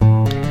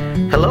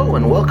Hello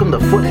and welcome to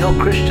Foothill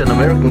Christian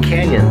American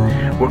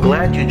Canyon. We're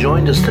glad you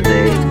joined us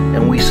today,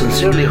 and we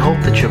sincerely hope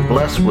that you're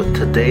blessed with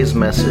today's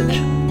message.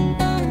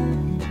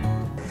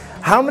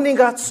 How many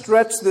got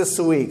stretched this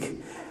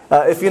week?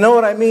 If you know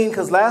what I mean,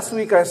 because last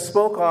week I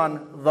spoke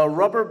on the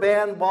rubber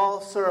band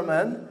ball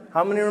sermon.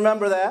 How many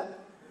remember that?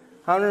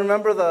 How many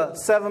remember the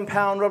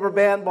 7-pound rubber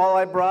band ball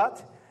I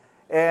brought?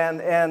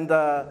 And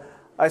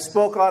I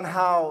spoke on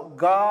how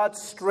God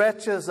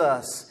stretches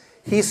us.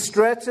 He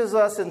stretches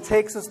us and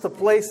takes us to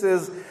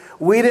places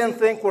we didn't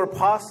think were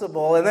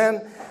possible. And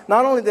then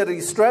not only did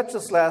He stretch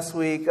us last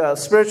week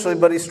spiritually,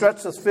 but He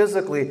stretched us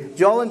physically. Did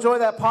you all enjoy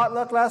that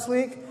potluck last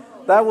week?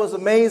 That was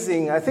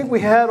amazing. I think we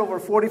had over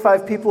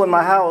 45 people in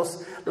my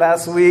house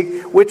last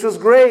week, which was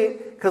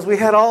great because we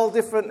had all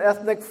different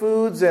ethnic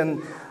foods.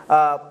 And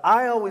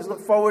I always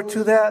look forward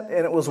to that,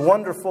 and it was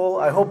wonderful.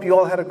 I hope you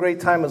all had a great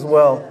time as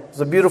well. It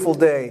was a beautiful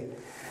day.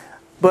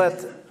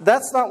 But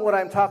that's not what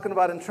I'm talking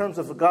about in terms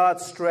of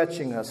God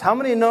stretching us. How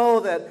many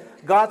know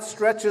that God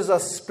stretches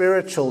us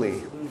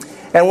spiritually?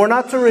 And we're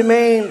not to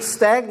remain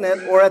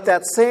stagnant or at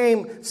that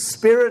same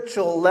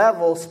spiritual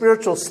level,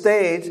 spiritual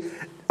stage.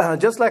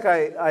 Just like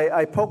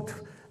I poked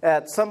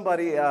at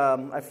somebody,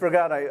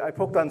 I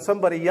poked on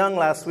somebody young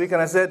last week,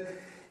 and I said,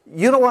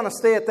 you don't want to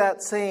stay at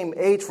that same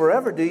age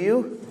forever, do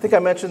you? I think I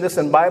mentioned this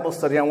in Bible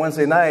study on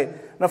Wednesday night.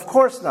 And of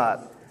course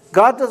not.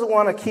 God doesn't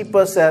want to keep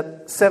us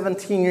at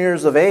 17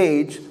 years of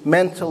age,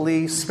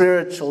 mentally,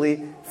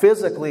 spiritually,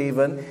 physically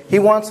even. He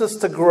wants us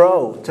to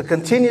grow, to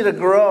continue to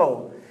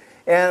grow.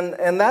 And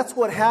that's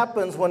what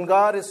happens when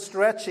God is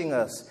stretching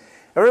us.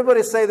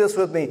 Everybody say this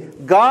with me.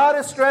 God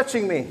is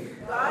stretching me.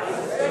 God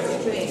is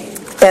stretching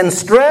me. And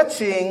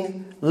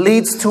stretching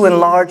leads to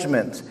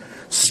enlargement.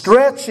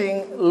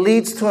 Stretching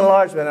leads to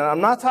enlargement. And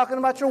I'm not talking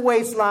about your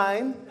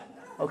waistline,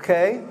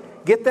 okay?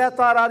 Get that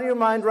thought out of your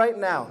mind right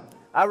now.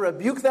 I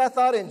rebuke that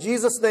thought in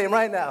Jesus' name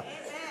right now.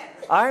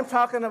 I'm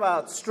talking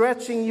about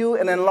stretching you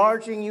and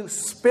enlarging you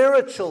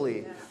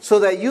spiritually so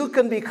that you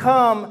can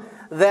become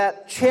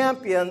that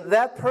champion,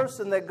 that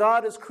person that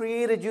God has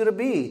created you to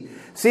be.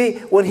 See,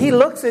 when He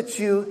looks at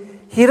you,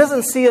 He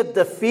doesn't see a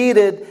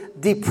defeated,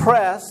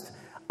 depressed,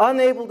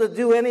 unable to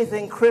do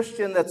anything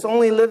Christian that's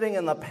only living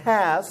in the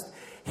past.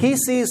 He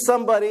sees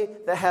somebody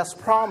that has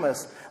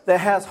promise, that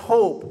has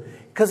hope,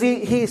 because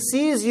he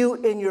sees you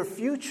in your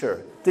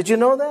future. Did you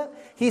know that?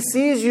 He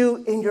sees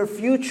you in your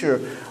future,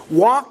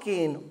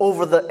 walking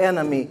over the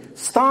enemy,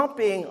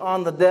 stomping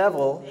on the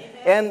devil,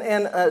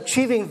 and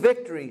achieving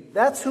victory.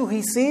 That's who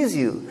He sees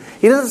you.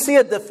 He doesn't see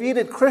a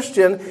defeated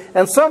Christian.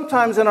 And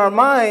sometimes in our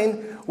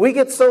mind, we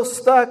get so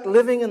stuck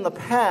living in the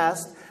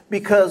past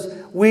because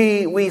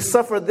we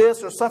suffered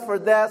this or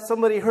suffered that.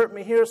 Somebody hurt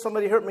me here,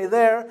 somebody hurt me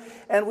there.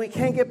 And we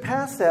can't get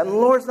past that. And the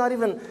Lord's not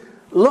even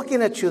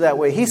looking at you that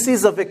way. He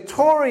sees a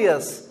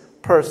victorious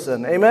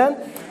person. Amen?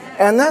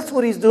 And that's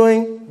what He's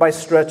doing by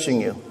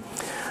stretching you.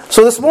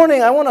 So this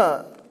morning I want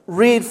to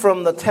read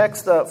from the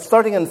text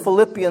starting in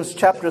Philippians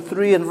chapter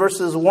 3 and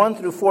verses 1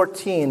 through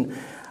 14.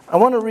 I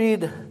want to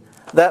read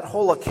that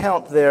whole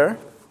account there.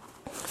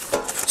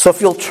 So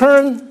if you'll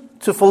turn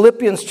to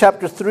Philippians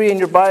chapter 3 in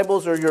your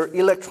Bibles or your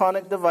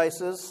electronic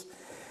devices.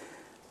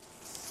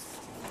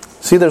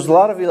 See, there's a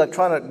lot of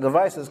electronic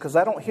devices because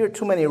I don't hear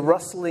too many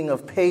rustling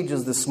of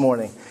pages this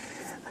morning.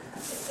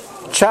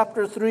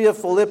 Chapter 3 of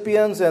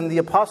Philippians, and the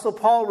Apostle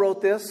Paul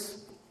wrote this.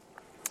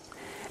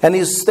 And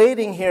he's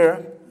stating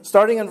here,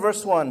 starting in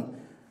verse 1.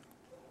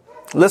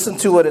 Listen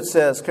to what it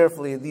says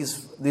carefully,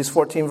 these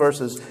 14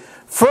 verses.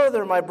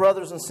 Further, my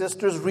brothers and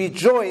sisters,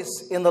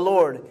 rejoice in the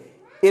Lord.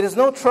 It is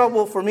no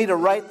trouble for me to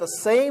write the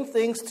same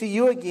things to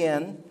you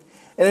again,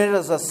 and it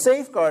is a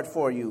safeguard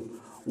for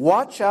you.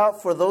 Watch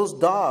out for those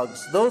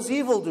dogs, those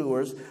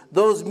evildoers,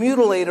 those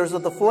mutilators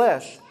of the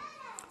flesh.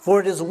 For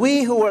it is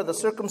we who are the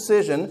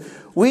circumcision,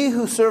 we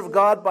who serve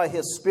God by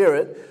His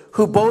Spirit,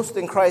 who boast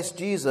in Christ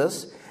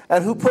Jesus,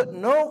 and who put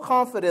no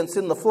confidence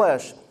in the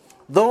flesh,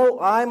 though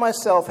I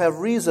myself have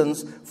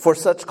reasons for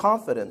such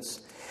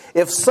confidence.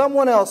 If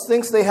someone else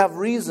thinks they have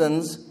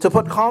reasons to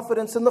put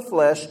confidence in the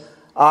flesh,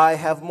 I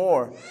have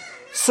more.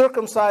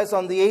 Circumcised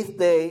on the 8th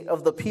day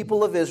of the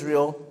people of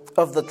Israel,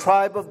 of the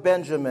tribe of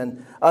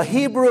Benjamin, a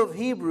Hebrew of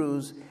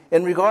Hebrews,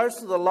 in regards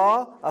to the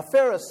law, a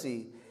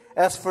Pharisee.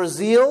 As for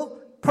zeal,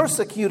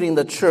 persecuting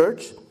the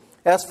church.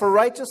 As for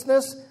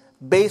righteousness,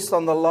 based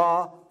on the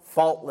law,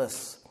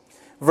 faultless.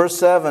 Verse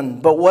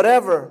 7, but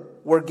whatever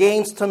were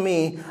gains to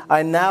me,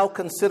 I now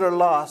consider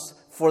loss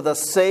for the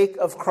sake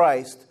of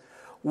Christ.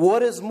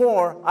 What is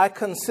more, I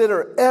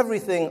consider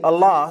everything a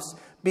loss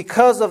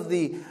because of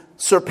the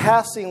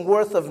surpassing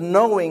worth of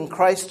knowing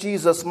Christ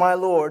Jesus my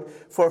Lord,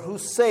 for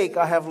whose sake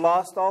I have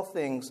lost all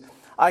things.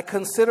 I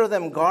consider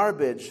them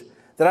garbage,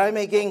 that I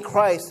may gain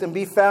Christ and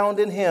be found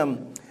in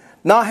Him,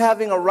 not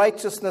having a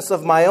righteousness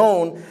of my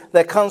own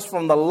that comes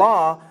from the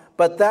law,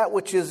 but that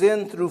which is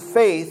in through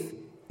faith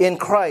in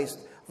Christ,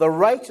 the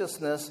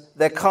righteousness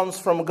that comes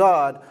from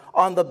God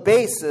on the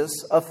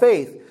basis of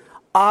faith.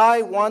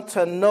 I want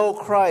to know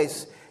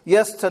Christ,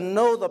 yes, to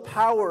know the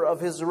power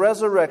of His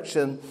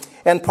resurrection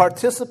and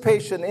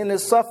participation in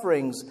His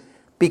sufferings,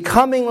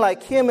 becoming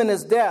like him in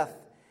his death,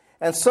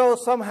 and so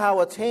somehow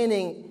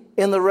attaining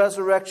in the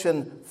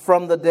resurrection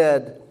from the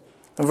dead.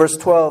 In verse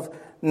 12,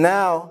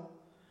 now,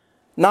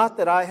 not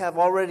that I have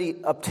already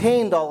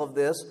obtained all of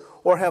this,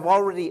 or have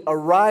already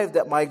arrived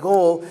at my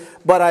goal,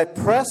 but I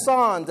press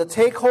on to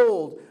take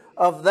hold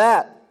of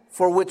that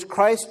for which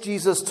Christ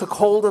Jesus took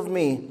hold of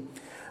me.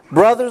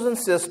 Brothers and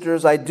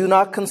sisters, I do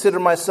not consider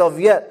myself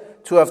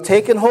yet to have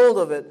taken hold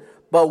of it,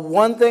 but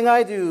one thing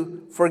I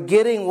do,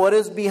 forgetting what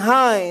is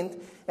behind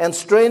and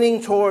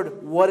straining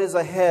toward what is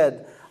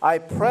ahead, I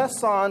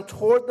press on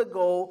toward the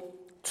goal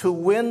to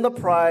win the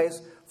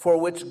prize for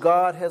which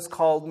God has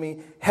called me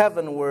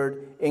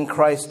heavenward in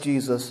Christ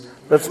Jesus.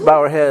 Let's bow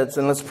our heads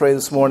and let's pray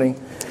this morning.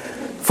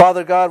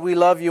 Father God, we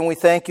love you and we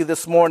thank you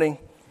this morning.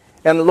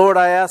 And Lord,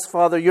 I ask,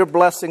 Father, your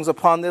blessings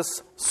upon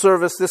this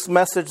service, this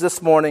message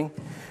this morning.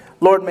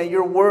 Lord, may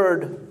your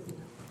word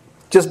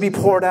just be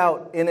poured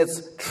out in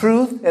its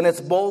truth and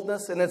its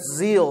boldness and its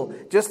zeal,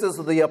 just as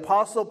the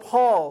Apostle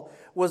Paul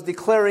was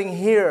declaring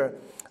here.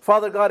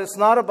 Father God, it's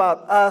not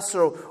about us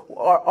or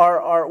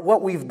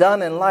what we've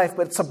done in life,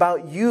 but it's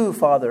about you,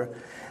 Father.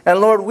 And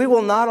Lord, we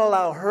will not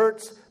allow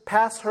hurts,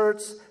 past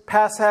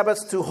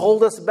habits to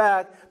hold us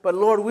back. But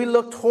Lord, we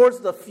look towards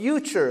the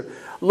future.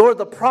 Lord,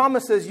 the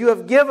promises you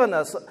have given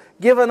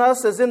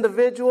us as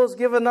individuals,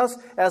 given us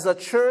as a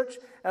church.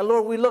 And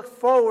Lord, we look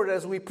forward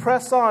as we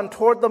press on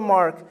toward the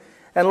mark.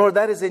 And Lord,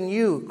 that is in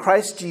you,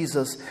 Christ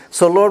Jesus.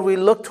 So Lord, we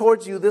look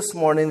towards you this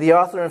morning, the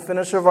author and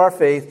finisher of our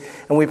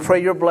faith, and we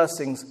pray your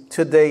blessings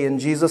today in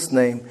Jesus'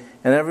 name.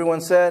 And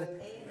everyone said,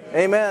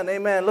 Amen.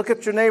 Amen. Look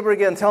at your neighbor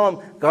again. Tell him,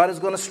 God is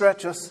going to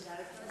stretch us.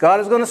 God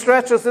is going to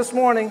stretch us this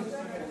morning.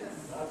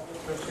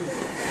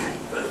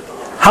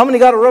 How many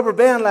got a rubber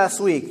band last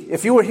week?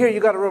 If you were here, you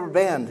got a rubber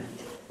band.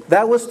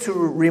 That was to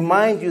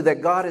remind you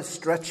that God is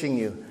stretching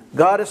you.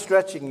 God is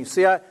stretching you.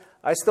 See, I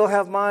still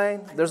have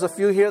mine. There's a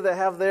few here that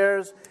have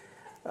theirs.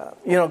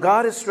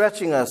 God is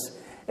stretching us.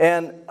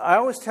 And I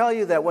always tell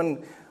you that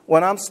when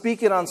I'm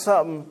speaking on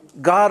something,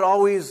 God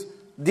always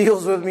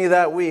deals with me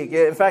that week.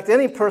 In fact,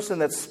 any person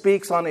that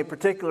speaks on a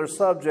particular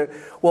subject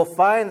will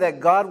find that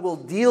God will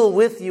deal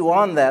with you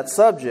on that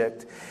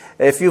subject.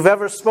 If you've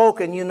ever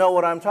spoken, you know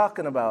what I'm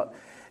talking about.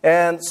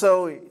 And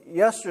so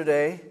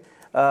yesterday,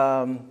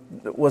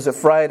 was it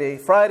Friday?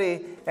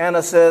 Friday,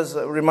 Anna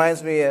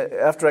reminds me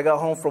after I got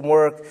home from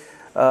work,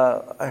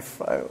 I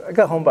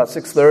got home about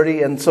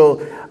 6:30, and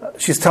so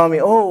she's telling me,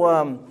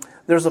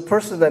 there's a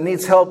person that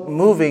needs help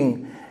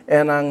moving,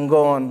 and I'm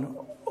going,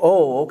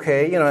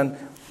 okay, and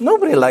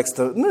nobody likes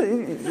to,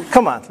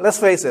 come on, let's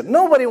face it,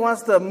 nobody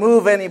wants to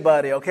move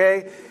anybody,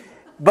 okay?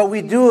 But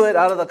we do it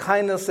out of the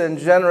kindness and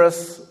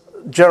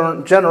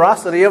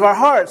generosity of our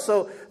hearts.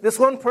 So this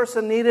one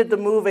person needed to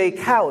move a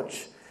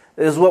couch,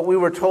 is what we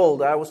were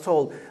told. I was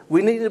told,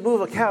 we need to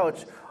move a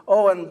couch.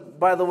 Oh, and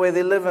by the way,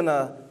 they live in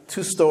a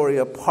 2-story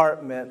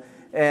apartment,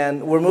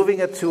 and we're moving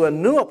it to a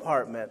new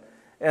apartment.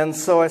 And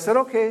so I said,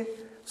 okay.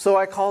 So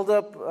I called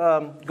up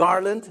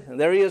Garland, and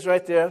there he is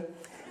right there.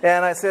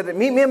 And I said,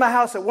 meet me at my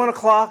house at 1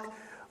 o'clock,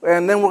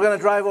 and then we're going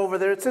to drive over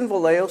there. It's in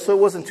Vallejo, so it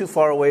wasn't too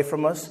far away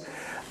from us.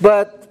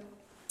 But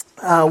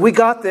we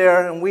got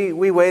there, and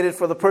we waited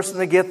for the person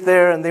to get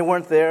there, and they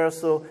weren't there.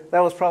 So that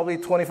was probably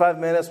 25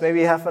 minutes,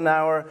 maybe half an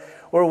hour.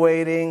 We're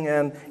waiting,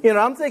 and,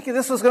 I'm thinking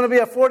this was going to be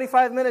a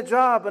 45-minute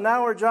job, an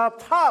hour job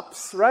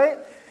tops, right?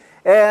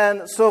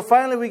 And so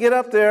finally we get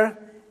up there,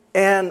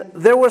 and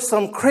there were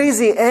some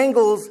crazy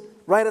angles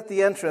right at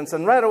the entrance.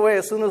 And right away,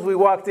 as soon as we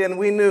walked in,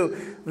 we knew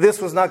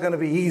this was not going to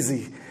be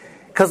easy.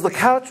 Because the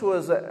couch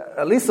was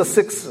at least a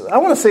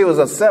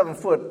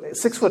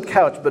 6-foot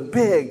couch, but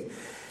big.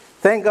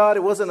 Thank God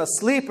it wasn't a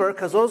sleeper,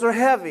 because those are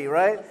heavy,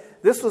 right?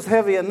 This was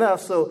heavy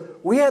enough, so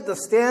we had to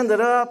stand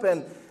it up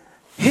and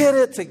hit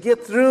it to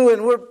get through.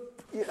 And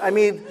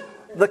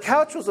the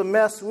couch was a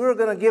mess. We were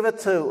going to give it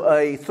to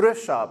a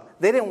thrift shop.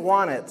 They didn't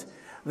want it.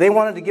 They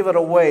wanted to give it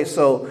away.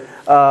 So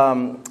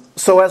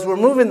as we're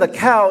moving the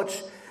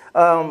couch,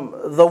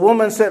 the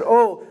woman said,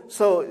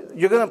 so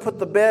you're going to put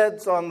the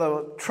beds on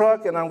the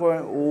truck? And I'm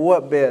going,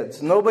 what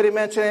beds? Nobody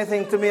mentioned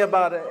anything to me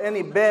about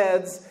any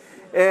beds.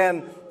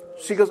 And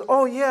she goes,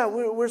 yeah,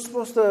 we're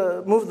supposed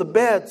to move the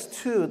beds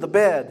to the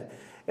bed.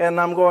 And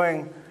I'm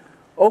going,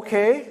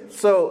 okay,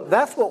 so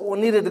that's what we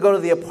needed to go to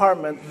the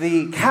apartment.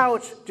 The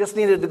couch just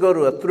needed to go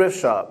to a thrift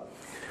shop.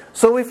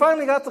 So we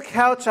finally got the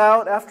couch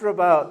out after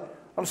about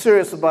a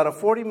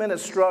 40-minute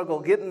struggle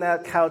getting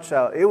that couch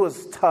out. It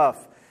was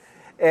tough.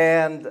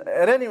 And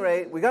at any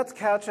rate, we got the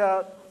couch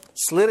out,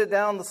 slid it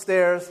down the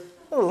stairs,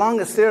 the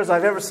longest stairs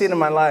I've ever seen in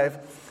my life.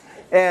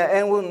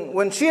 And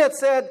when she had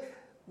said,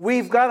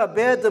 we've got a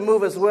bed to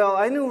move as well,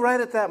 I knew right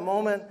at that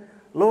moment,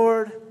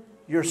 Lord,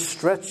 you're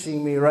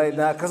stretching me right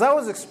now. Because I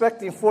was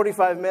expecting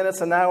 45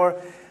 minutes, an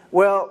hour.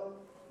 Well,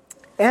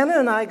 Anna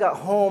and I got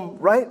home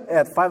right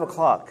at 5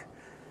 o'clock.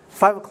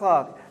 5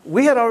 o'clock.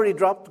 We had already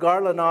dropped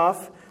Garland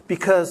off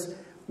because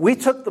we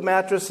took the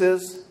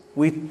mattresses,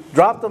 we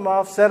dropped them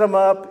off, set them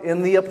up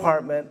in the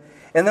apartment,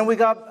 and then we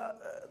got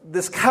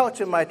this couch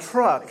in my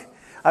truck.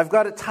 I've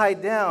got it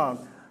tied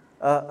down.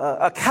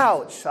 a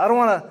couch. I don't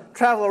want to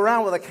travel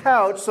around with a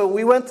couch. So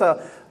we went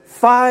to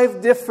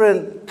 5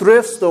 different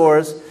thrift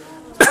stores.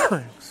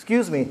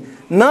 Excuse me.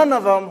 None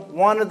of them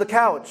wanted the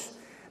couch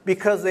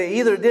because they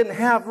either didn't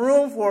have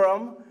room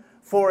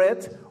for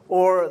it,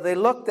 or they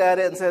looked at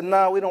it and said,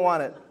 no, we don't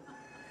want it.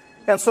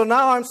 And so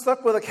now I'm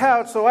stuck with a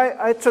couch. So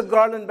I took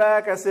Garland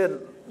back. I said,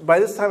 by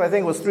this time I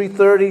think it was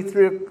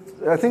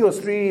 3:30, I think it was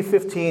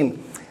 3:15.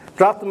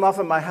 Dropped him off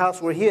at my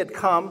house where he had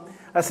come.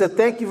 I said,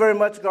 thank you very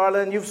much,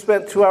 Garland. You've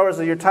spent 2 hours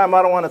of your time.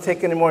 I don't want to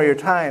take any more of your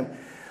time.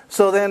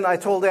 So then I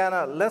told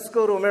Anna, let's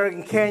go to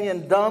American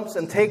Canyon Dumps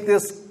and take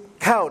this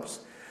couch.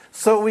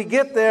 So we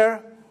get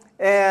there,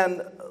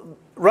 and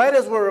right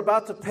as we're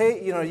about to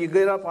pay, you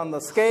get up on the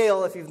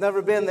scale. If you've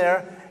never been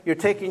there, you're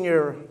taking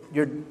your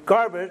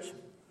garbage.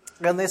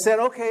 And they said,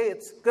 okay,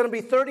 it's going to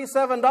be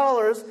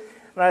 $37.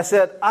 And I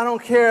said, I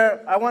don't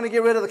care. I want to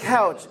get rid of the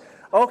couch.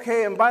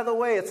 Okay, and by the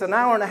way, it's an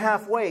hour and a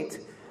half wait.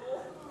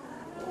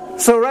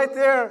 So right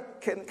there,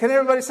 can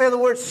everybody say the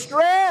word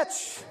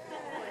stretch?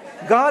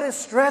 God is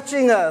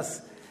stretching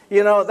us.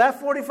 That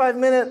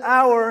 45-minute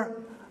hour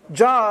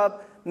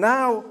job,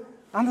 now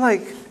I'm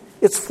like,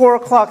 it's 4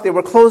 o'clock. They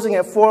were closing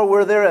at 4.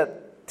 We're there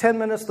at 10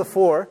 minutes to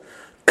 4.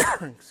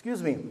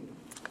 Excuse me.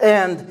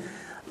 And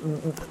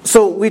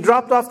so we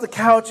dropped off the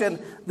couch, and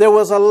there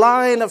was a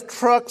line of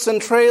trucks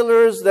and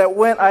trailers that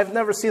went. I've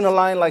never seen a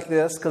line like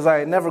this because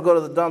I never go to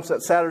the dumps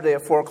at Saturday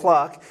at 4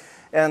 o'clock.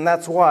 And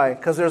that's why,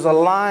 because there's a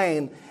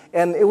line,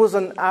 and it was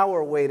an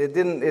hour wait. It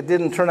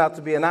didn't turn out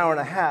to be an hour and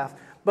a half.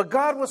 But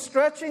God was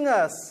stretching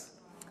us.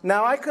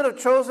 Now, I could have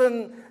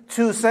chosen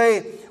to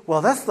say,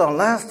 well, that's the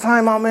last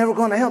time I'm ever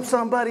going to help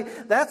somebody.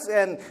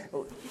 And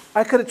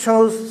I could have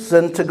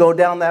chosen to go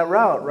down that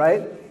route,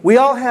 right? We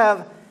all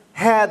have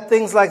had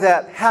things like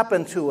that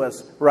happen to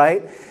us,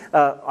 right?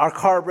 Our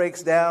car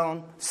breaks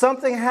down.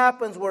 Something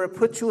happens where it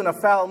puts you in a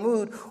foul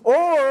mood.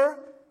 Or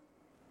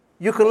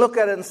you can look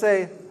at it and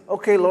say,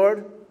 okay,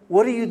 Lord,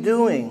 what are you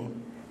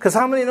doing? Because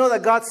how many know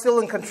that God's still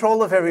in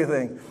control of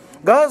everything?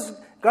 God's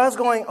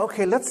going,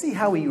 okay, let's see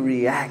how he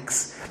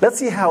reacts. Let's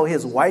see how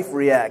his wife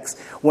reacts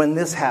when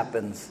this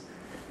happens.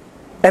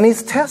 And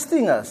he's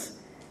testing us.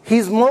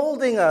 He's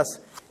molding us.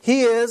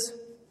 He is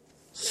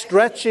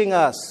stretching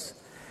us.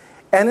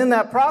 And in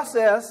that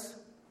process,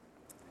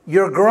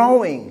 you're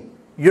growing.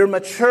 You're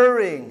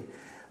maturing.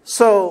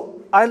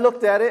 So I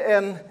looked at it,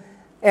 and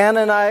Ann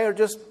and I are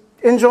just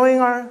enjoying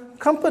our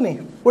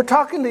company. We're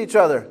talking to each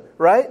other,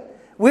 right?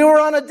 We were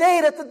on a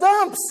date at the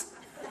dumps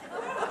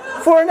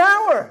for an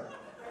hour.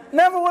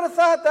 Never would have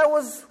thought that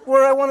was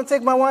where I want to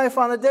take my wife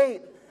on a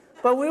date.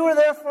 But we were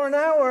there for an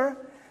hour.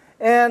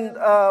 And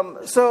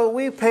so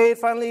we paid,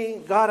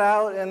 finally got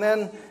out, and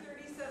then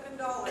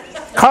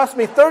 $37. Cost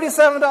me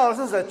 $37.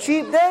 This is a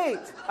cheap date.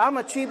 I'm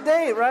a cheap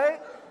date, right?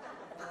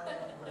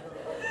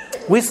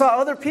 We saw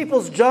other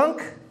people's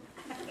junk.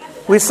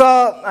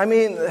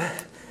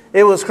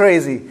 It was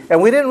crazy.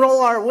 And we didn't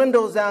roll our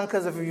windows down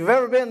because if you've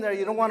ever been there,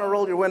 you don't want to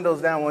roll your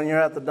windows down when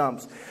you're at the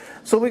dumps.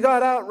 So we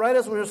got out right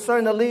as we were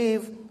starting to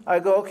leave. I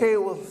go, okay,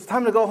 well, it's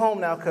time to go home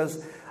now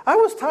because I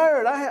was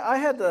tired. I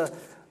had to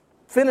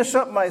finish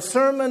up my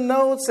sermon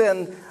notes,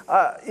 and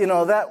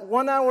that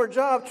 1 hour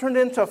job turned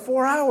into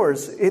 4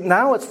 hours.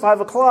 Now it's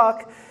 5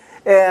 o'clock,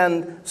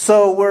 and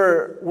so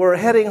we're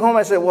heading home.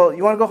 I said, well,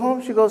 you want to go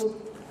home? She goes,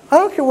 I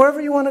don't care,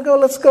 wherever you want to go,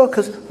 let's go,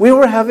 because we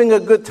were having a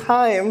good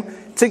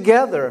time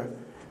together.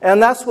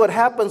 And that's what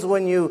happens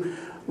when you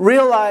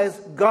realize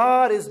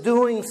God is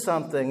doing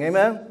something.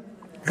 Amen?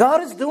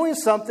 God is doing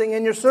something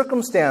in your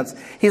circumstance.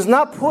 He's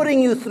not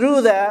putting you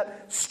through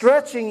that,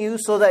 stretching you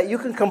so that you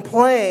can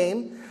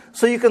complain,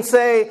 so you can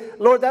say,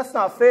 Lord, that's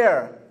not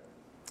fair.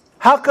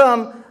 How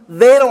come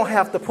they don't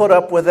have to put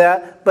up with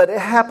that, but it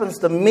happens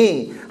to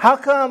me? How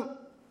come?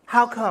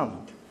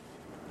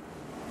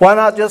 Why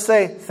not just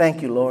say,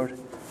 thank you, Lord.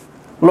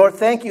 Lord,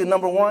 thank you,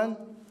 number one,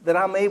 that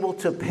I'm able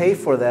to pay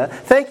for that.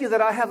 Thank you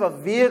that I have a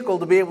vehicle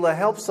to be able to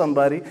help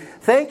somebody.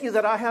 Thank you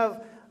that I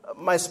have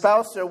my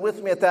spouse there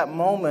with me at that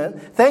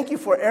moment. Thank you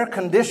for air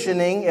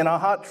conditioning in a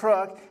hot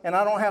truck, and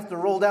I don't have to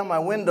roll down my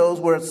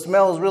windows where it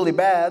smells really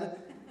bad.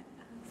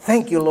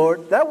 Thank you,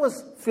 Lord. That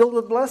was filled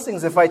with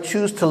blessings if I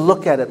choose to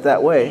look at it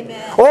that way.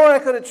 Amen. Or I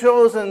could have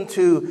chosen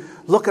to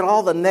look at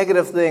all the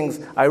negative things.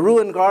 I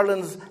ruined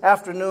Garland's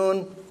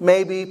afternoon,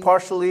 maybe,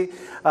 partially.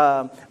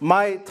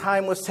 My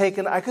time was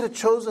taken. I could have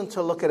chosen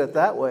to look at it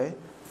that way,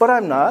 but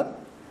I'm not.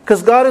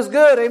 Because God is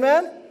good,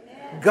 amen?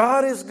 Amen?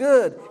 God is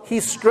good.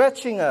 He's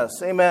stretching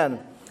us, amen.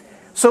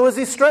 So is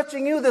He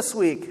stretching you this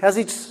week? Has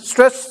He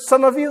stretched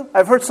some of you?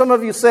 I've heard some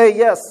of you say,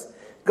 yes,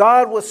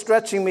 God was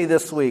stretching me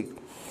this week.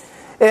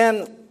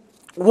 And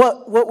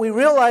what we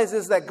realize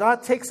is that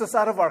God takes us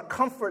out of our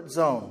comfort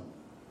zone.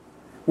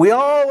 We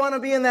all want to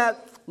be in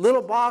that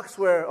little box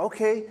where,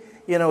 okay,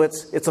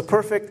 it's a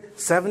perfect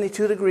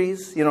 72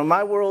 degrees.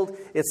 My world,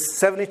 it's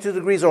 72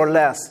 degrees or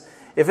less.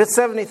 If it's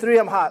 73,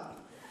 I'm hot.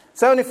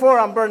 74,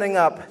 I'm burning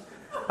up.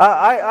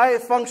 I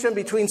function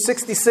between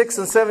 66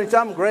 and 72.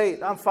 I'm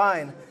great. I'm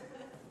fine.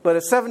 But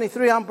at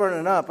 73, I'm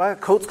burning up. I have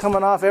coats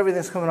coming off,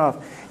 everything's coming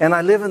off. And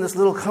I live in this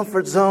little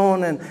comfort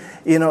zone. And,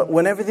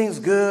 when everything's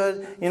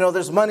good,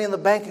 there's money in the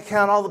bank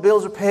account, all the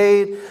bills are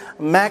paid.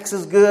 Max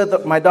is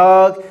good, my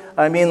dog.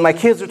 My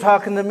kids are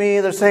talking to me.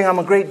 They're saying I'm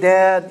a great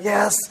dad.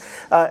 Yes,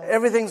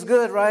 everything's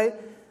good, right?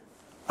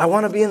 I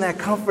want to be in that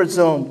comfort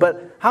zone.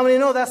 But how many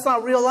know that's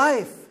not real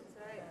life?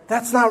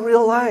 That's not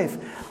real life.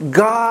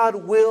 God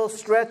will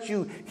stretch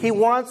you. He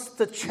wants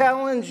to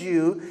challenge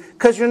you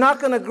because you're not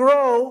going to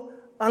grow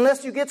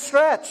unless you get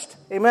stretched.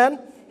 Amen?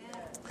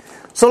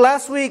 So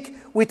last week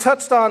we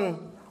touched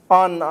on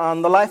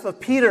the life of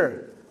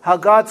Peter, how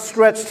God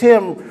stretched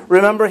him.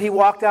 Remember, he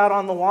walked out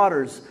on the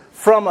waters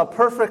from a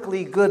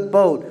perfectly good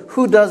boat.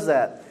 Who does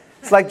that?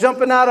 It's like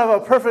jumping out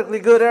of a perfectly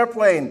good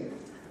airplane.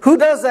 Who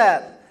does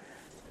that?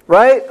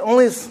 Right?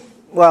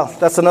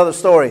 That's another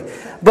story.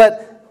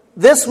 But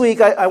this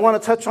week, I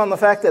want to touch on the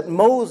fact that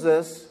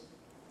Moses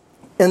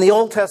in the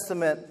Old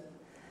Testament,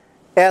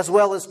 as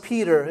well as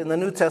Peter in the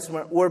New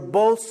Testament, were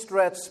both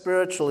stretched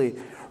spiritually.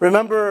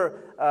 Remember,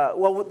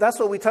 that's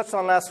what we touched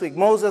on last week.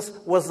 Moses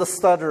was the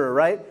stutterer,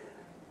 right?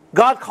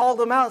 God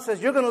called him out and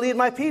says, "You're going to lead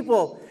my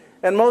people."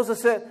 And Moses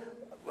said,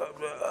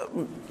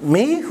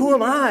 "Me? Who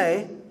am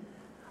I?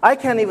 I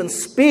can't even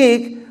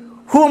speak.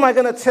 Who am I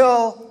going to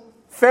tell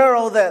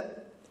Pharaoh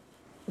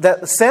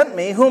that sent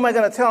me? Who am I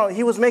going to tell?"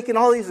 He was making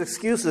all these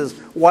excuses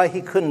why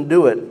he couldn't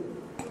do it.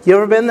 You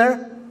ever been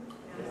there?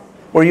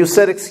 Where you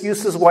said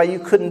excuses why you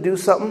couldn't do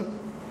something?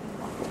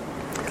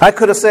 I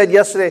could have said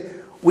yesterday,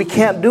 "We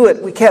can't do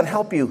it. We can't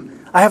help you.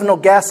 I have no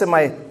gas in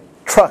my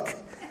truck.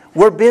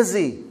 We're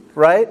busy,"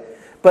 right?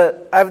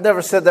 But I've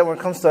never said that when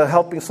it comes to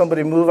helping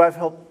somebody move.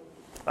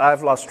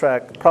 I've lost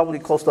track. Probably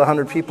close to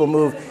 100 people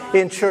move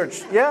in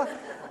church. Yeah,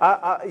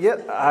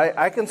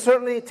 I can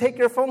certainly take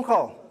your phone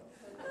call.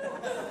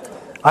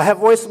 I have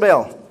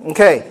voicemail.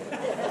 Okay.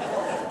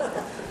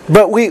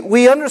 But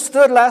we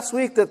understood last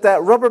week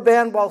that rubber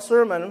band ball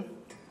sermon,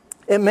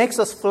 it makes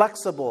us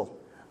flexible.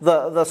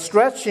 The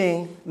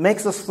stretching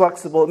makes us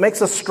flexible. It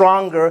makes us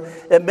stronger.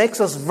 It makes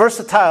us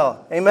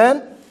versatile.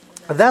 Amen?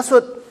 That's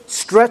what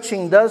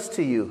stretching does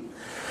to you.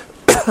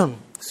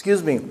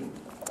 Excuse me.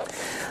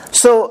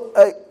 So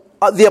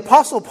the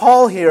Apostle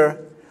Paul here,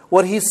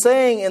 what he's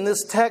saying in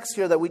this text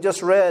here that we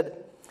just read,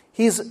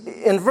 he's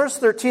in verse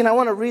 13. I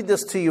want to read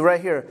this to you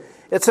right here.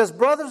 It says,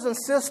 "Brothers and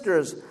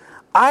sisters,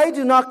 I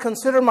do not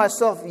consider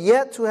myself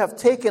yet to have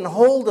taken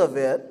hold of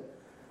it,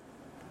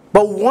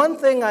 but one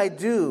thing I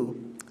do,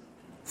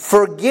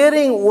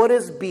 forgetting what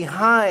is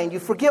behind." You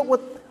forget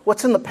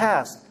what's in the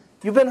past.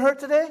 You've been hurt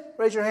today?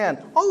 Raise your hand.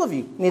 All of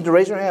you need to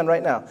raise your hand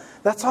right now.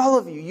 That's all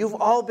of you. You've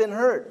all been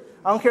hurt.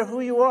 I don't care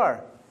who you are.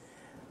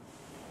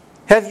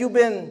 Have you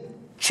been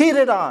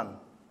cheated on?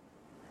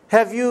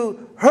 Have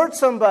you hurt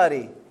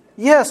somebody?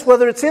 Yes,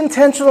 whether it's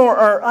intentional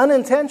or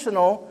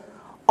unintentional,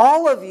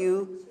 all of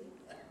you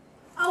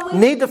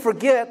need to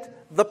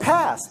forget the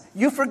past.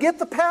 You forget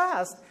the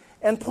past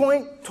and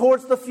point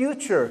towards the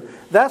future.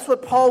 That's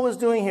what Paul was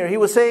doing here. He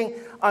was saying,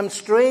 I'm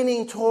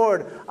straining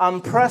toward,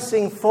 I'm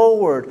pressing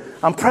forward,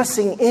 I'm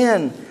pressing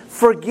in,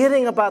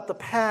 forgetting about the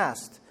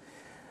past.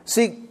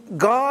 See,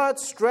 God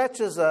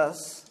stretches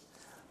us,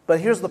 but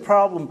here's the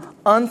problem.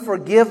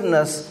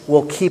 Unforgiveness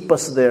will keep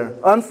us there.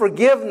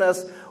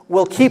 Unforgiveness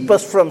will keep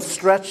us from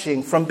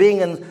stretching, from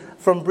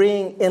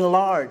being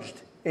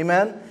enlarged.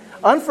 Amen?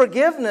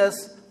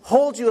 Unforgiveness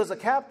holds you as a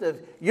captive.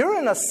 You're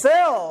in a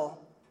cell,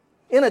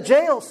 in a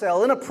jail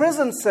cell, in a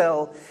prison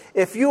cell,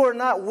 if you are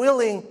not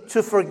willing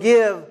to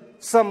forgive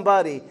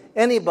somebody,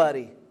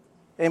 anybody.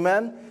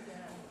 Amen?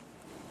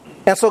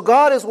 And so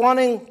God is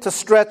wanting to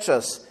stretch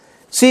us.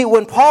 See,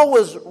 when Paul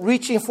was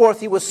reaching forth,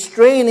 he was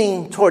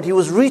straining toward, he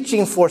was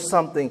reaching for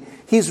something.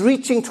 He's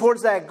reaching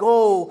towards that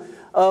goal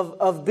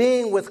of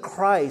being with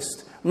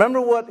Christ.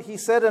 Remember what he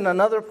said in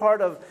another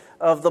part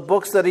of the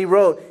books that he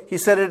wrote? He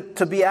said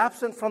to be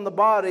absent from the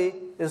body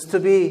is to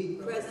be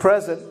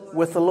present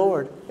with the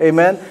Lord.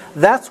 Amen?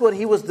 That's what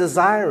he was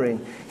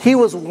desiring. He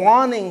was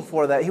wanting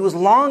for that. He was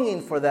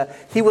longing for that.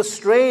 He was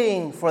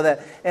straining for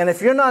that. And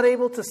if you're not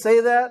able to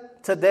say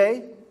that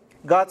today,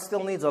 God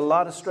still needs a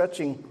lot of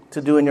stretching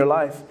to do in your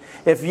life.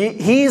 If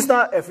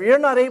you're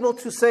not able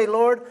to say,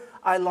 Lord,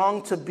 I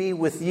long to be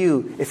with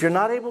you. If you're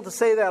not able to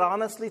say that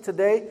honestly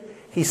today,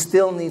 He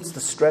still needs to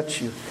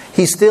stretch you.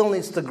 He still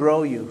needs to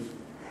grow you.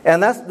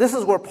 And this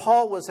is where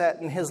Paul was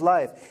at in his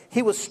life.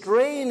 He was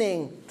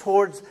straining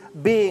towards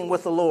being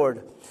with the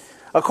Lord.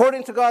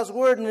 According to God's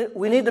word,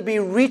 we need to be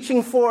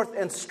reaching forth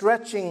and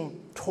stretching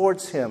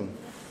towards Him.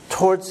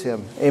 Towards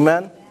Him.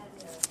 Amen?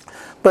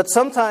 But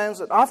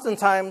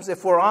oftentimes,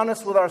 if we're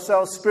honest with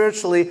ourselves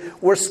spiritually,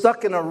 we're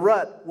stuck in a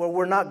rut where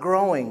we're not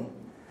growing.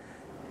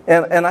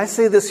 And I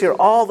say this here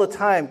all the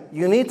time.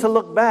 You need to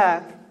look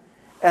back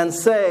and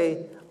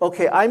say,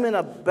 okay, I'm in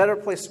a better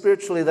place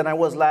spiritually than I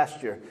was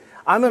last year.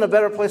 I'm in a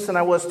better place than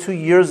I was 2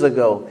 years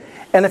ago.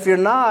 And if you're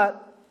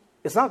not,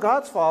 it's not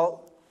God's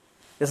fault.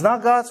 It's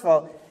not God's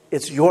fault.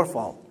 It's your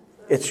fault.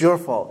 It's your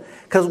fault.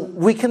 Because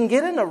we can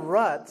get in a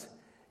rut.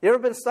 You ever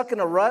been stuck in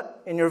a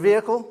rut in your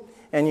vehicle?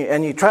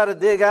 and you try to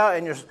dig out,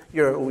 and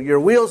your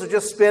wheels are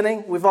just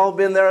spinning. We've all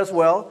been there as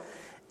well.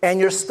 And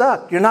you're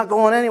stuck. You're not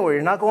going anywhere.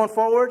 You're not going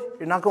forward.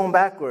 You're not going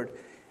backward.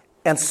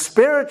 And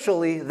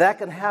spiritually, that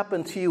can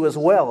happen to you as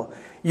well.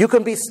 You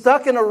can be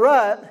stuck in a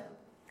rut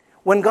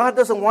when God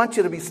doesn't want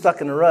you to be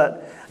stuck in a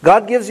rut.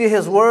 God gives you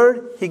His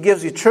Word. He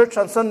gives you church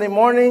on Sunday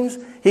mornings.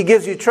 He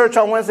gives you church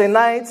on Wednesday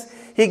nights.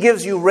 He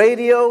gives you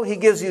radio. He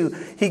gives you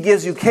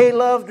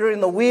K-Love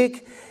during the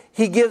week.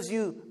 He gives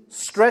you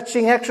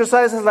stretching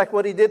exercises like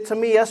what He did to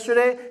me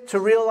yesterday to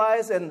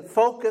realize and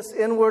focus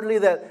inwardly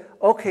that,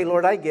 okay,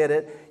 Lord, I get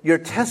it. You're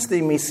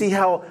testing me. See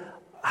how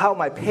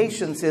my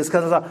patience is,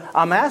 because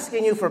I'm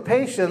asking you for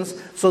patience,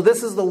 so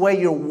this is the way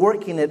you're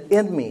working it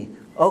in me.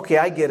 Okay,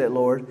 I get it,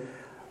 Lord.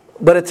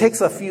 But it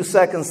takes a few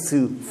seconds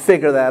to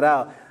figure that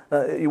out.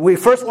 We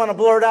first want to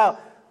blurt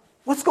out,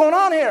 what's going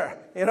on here?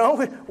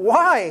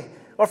 Why?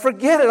 Or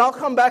forget it, I'll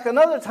come back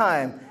another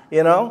time,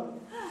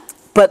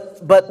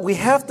 But we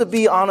have to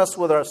be honest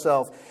with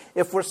ourselves.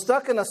 If we're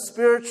stuck in a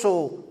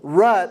spiritual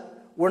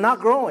rut, we're not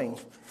growing.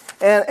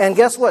 And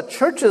guess what?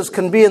 Churches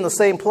can be in the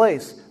same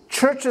place.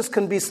 Churches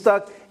can be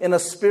stuck in a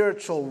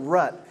spiritual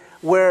rut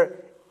where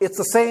it's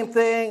the same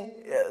thing.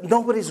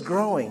 Nobody's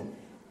growing.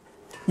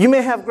 You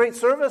may have great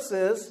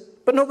services,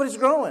 but nobody's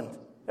growing.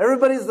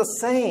 Everybody's the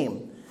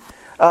same.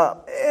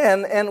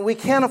 And we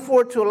can't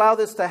afford to allow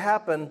this to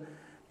happen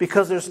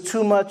because there's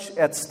too much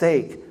at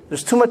stake.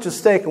 There's too much at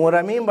stake. And what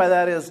I mean by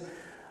that is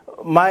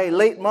my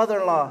late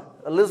mother-in-law,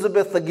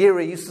 Elizabeth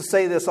Aguirre, used to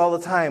say this all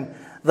the time.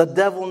 The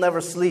devil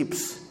never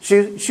sleeps.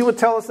 She would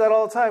tell us that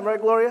all the time, right,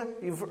 Gloria?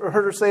 You've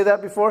heard her say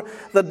that before?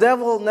 The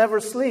devil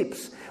never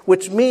sleeps,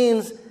 which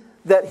means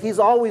that he's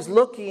always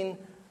looking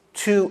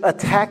to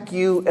attack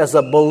you as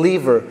a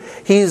believer.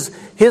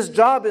 His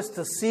job is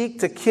to seek,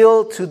 to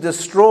kill, to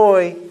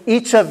destroy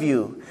each of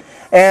you.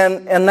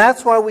 And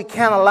that's why we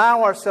can't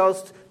allow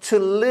ourselves to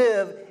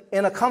live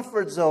in a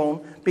comfort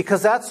zone,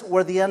 because that's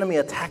where the enemy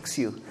attacks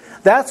you.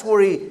 That's where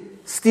he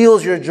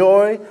steals your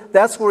joy.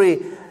 That's where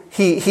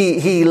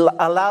he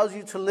allows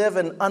you to live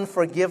in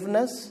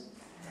unforgiveness.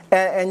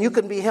 And you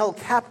can be held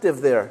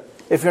captive there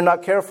if you're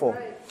not careful.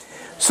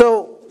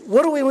 So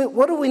what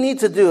do we need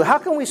to do? How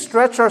can we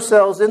stretch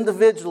ourselves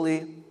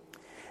individually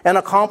and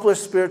accomplish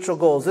spiritual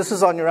goals? This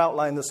is on your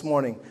outline this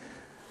morning.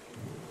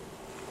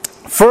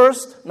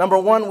 First, number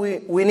one,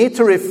 we need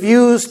to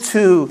refuse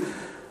to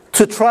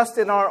trust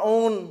in our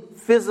own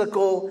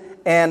physical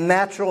and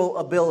natural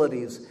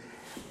abilities.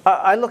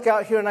 I look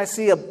out here and I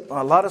see a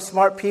lot of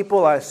smart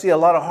people. I see a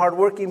lot of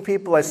hardworking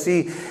people. I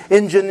see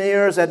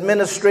engineers,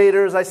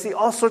 administrators. I see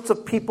all sorts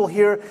of people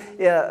here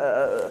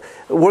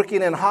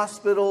working in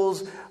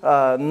hospitals,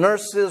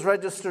 nurses,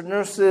 registered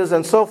nurses,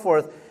 and so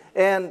forth.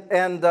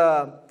 And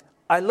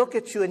I look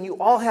at you and you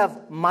all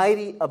have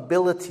mighty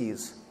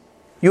abilities.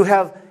 You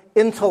have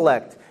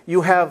intellect.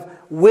 You have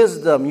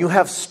wisdom. You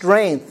have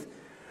strength.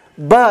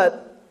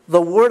 But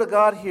the Word of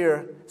God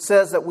here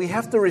says that we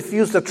have to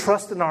refuse to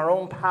trust in our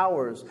own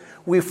powers.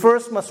 We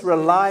first must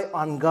rely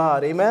on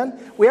God. Amen?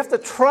 We have to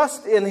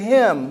trust in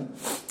Him.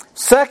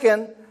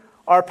 Second,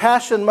 our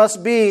passion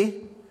must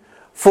be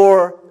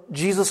for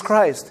Jesus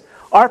Christ.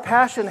 Our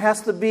passion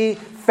has to be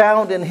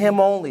found in Him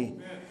only.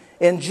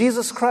 In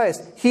Jesus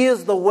Christ. He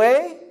is the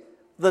way,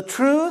 the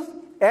truth,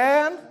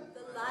 and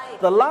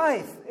the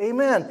life.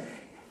 Amen.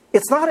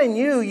 It's not in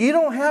you. You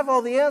don't have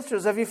all the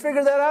answers. Have you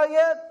figured that out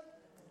yet?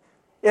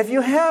 If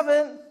you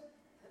haven't,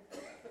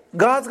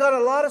 God's got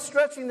a lot of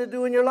stretching to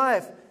do in your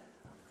life.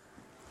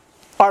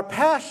 Our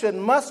passion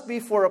must be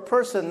for a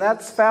person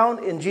that's found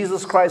in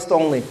Jesus Christ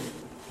only.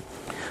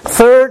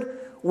 Third,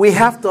 we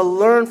have to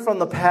learn from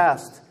the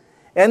past.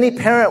 Any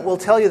parent will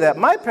tell you that.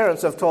 My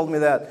parents have told me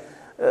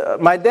that.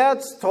 My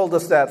dad's told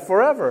us that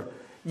forever.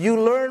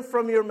 You learn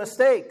from your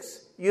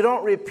mistakes. You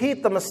don't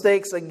repeat the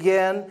mistakes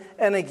again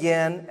and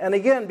again and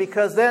again,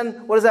 because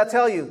then what does that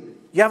tell you?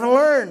 You haven't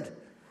learned.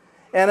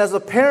 And as a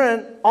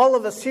parent, all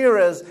of us here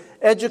as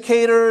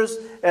educators,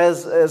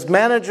 as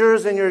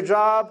managers in your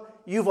job,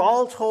 you've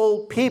all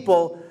told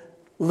people,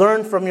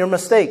 learn from your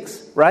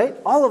mistakes, right?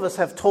 All of us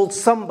have told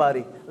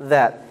somebody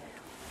that.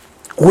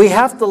 We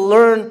have to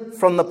learn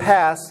from the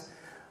past,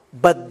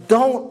 but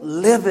don't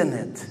live in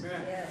it.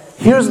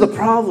 Here's the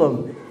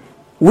problem.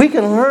 We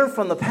can learn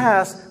from the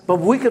past,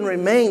 but we can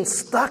remain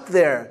stuck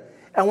there,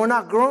 and we're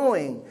not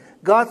growing.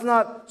 God's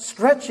not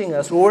stretching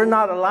us. We're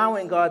not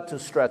allowing God to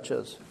stretch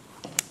us.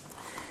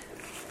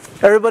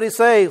 Everybody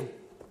say,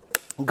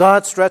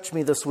 God stretch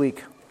me this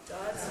week.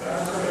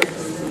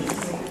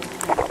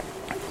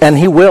 And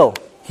He will.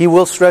 He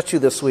will stretch you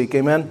this week.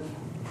 Amen.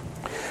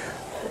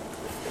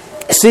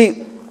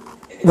 See,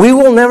 we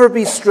will never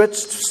be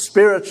stretched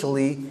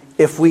spiritually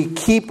if we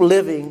keep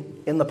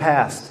living in the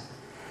past.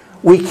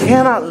 We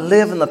cannot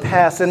live in the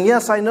past. And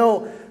yes, I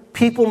know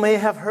people may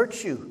have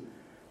hurt you.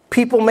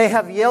 People may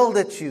have yelled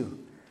at you.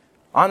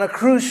 On a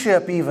cruise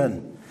ship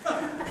even.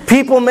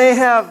 People may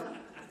have...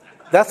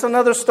 That's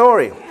another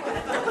story.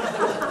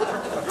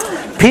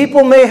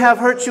 People may have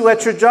hurt you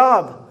at your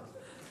job.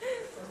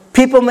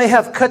 People may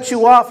have cut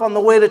you off on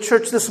the way to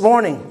church this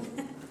morning.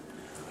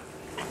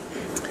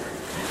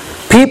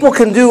 People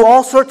can do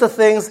all sorts of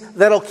things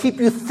that'll keep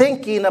you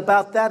thinking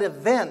about that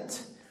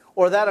event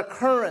or that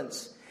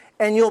occurrence.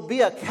 And you'll be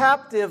a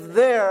captive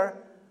there.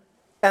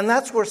 And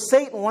that's where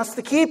Satan wants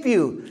to keep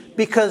you.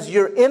 Because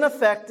you're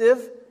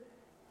ineffective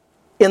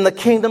in the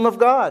kingdom of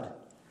God.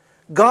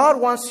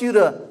 God wants you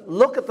to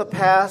look at the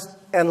past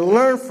and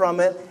learn from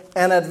it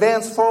and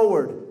advance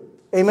forward.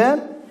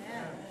 Amen?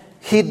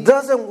 He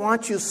doesn't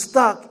want you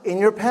stuck in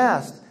your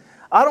past.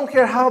 I don't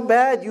care how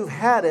bad you've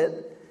had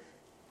it.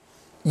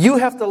 You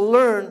have to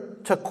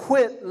learn to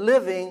quit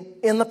living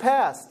in the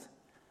past.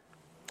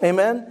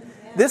 Amen?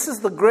 This is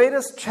the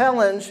greatest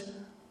challenge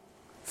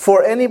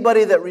for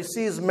anybody that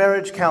receives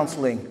marriage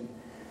counseling.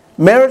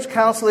 Marriage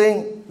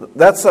counseling,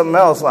 that's something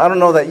else. I don't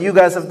know that you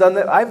guys have done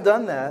that. I've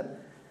done that.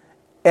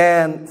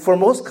 And for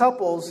most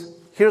couples,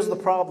 here's the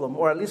problem,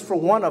 or at least for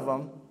one of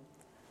them,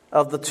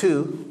 of the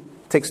two,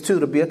 it takes two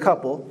to be a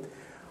couple.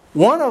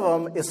 One of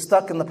them is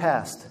stuck in the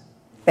past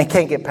and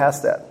can't get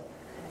past that,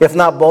 if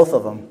not both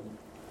of them.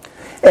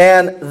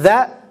 And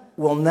that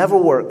will never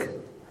work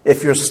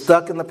if you're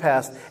stuck in the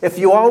past. If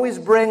you always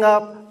bring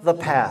up the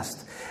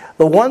past.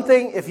 The one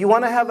thing, if you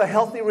want to have a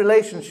healthy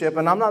relationship,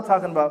 and I'm not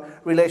talking about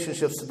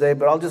relationships today,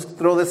 but I'll just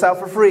throw this out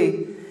for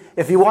free.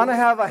 If you want to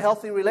have a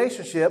healthy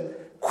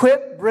relationship,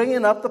 quit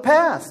bringing up the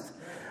past.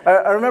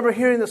 I remember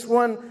hearing this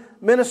one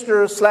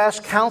minister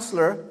 /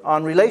 counselor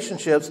on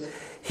relationships.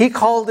 He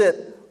called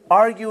it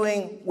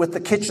arguing with the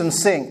kitchen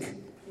sink.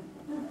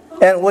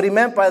 And what he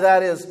meant by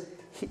that is,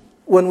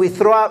 when we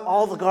throw out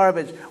all the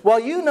garbage. Well,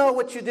 you know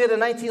what you did in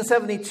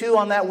 1972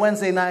 on that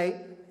Wednesday night.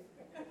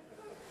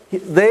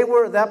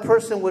 That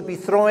person would be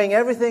throwing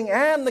everything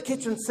and the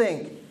kitchen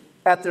sink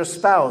at their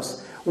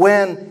spouse.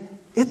 When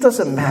it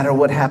doesn't matter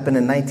what happened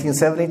in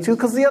 1972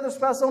 because the other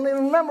spouse don't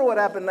even remember what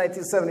happened in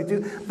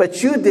 1972.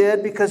 But you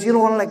did because you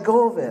don't want to let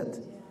go of it.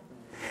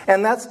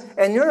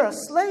 And you're a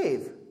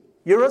slave.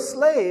 You're a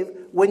slave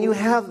when you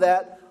have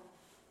that,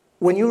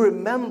 when you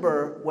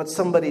remember what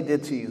somebody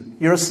did to you.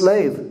 You're a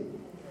slave.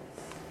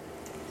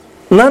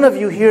 None of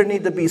you here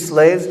need to be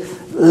slaves.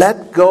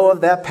 Let go of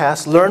that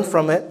past, learn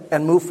from it,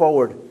 and move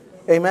forward.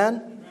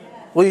 Amen?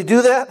 Will you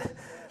do that?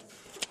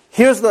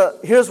 Here's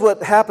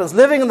what happens.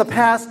 Living in the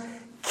past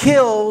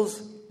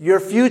kills your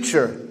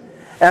future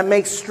and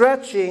makes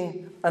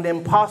stretching an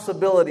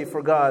impossibility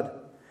for God.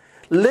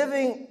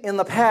 Living in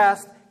the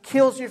past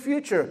kills your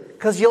future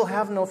because you'll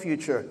have no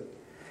future.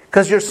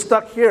 Because you're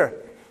stuck here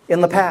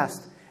in the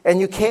past and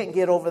you can't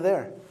get over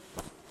there.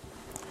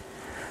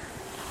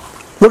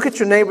 Look at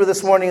your neighbor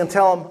this morning and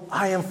tell him,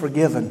 I am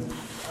forgiven.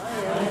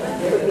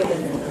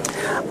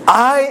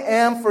 I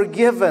am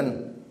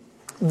forgiven.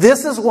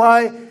 This is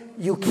why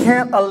you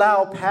can't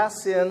allow past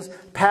sins,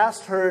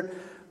 past hurt,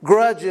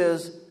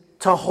 grudges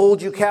to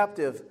hold you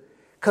captive.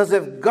 Because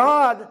if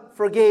God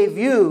forgave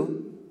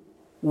you,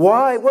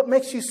 why? What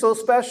makes you so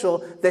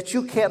special that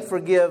you can't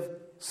forgive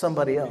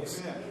somebody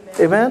else?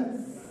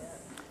 Amen?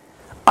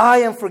 I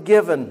am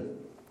forgiven.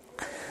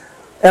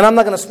 And I'm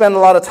not going to spend a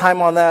lot of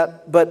time on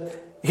that, but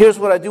here's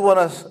what I do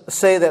want to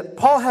say, that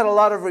Paul had a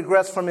lot of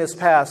regrets from his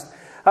past.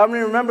 I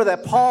mean, remember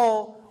that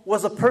Paul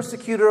was a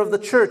persecutor of the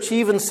church. He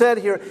even said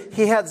here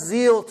he had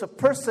zeal to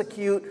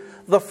persecute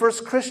the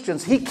first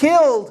Christians. He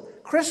killed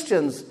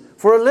Christians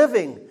for a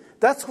living.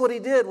 That's what he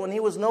did when he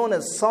was known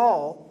as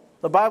Saul.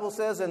 The Bible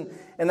says in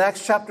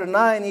Acts chapter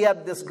 9, he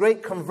had this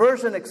great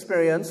conversion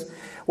experience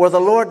where the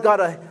Lord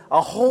got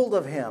a hold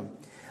of him.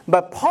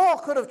 But Paul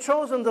could have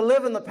chosen to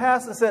live in the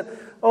past and said,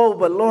 oh,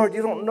 but Lord,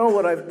 you don't know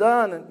what I've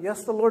done. And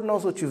yes, the Lord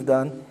knows what you've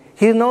done.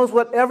 He knows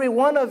what every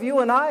one of you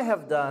and I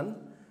have done.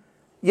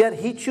 Yet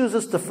He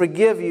chooses to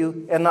forgive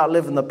you and not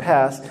live in the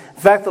past.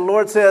 In fact, the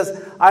Lord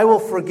says, I will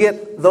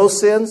forget those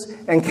sins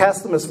and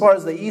cast them as far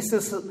as the east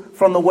is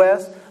from the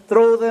west.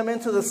 Throw them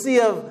into the sea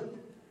of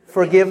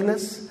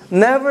forgiveness,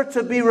 never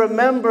to be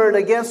remembered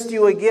against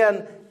you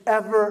again,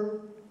 ever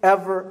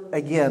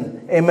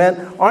again.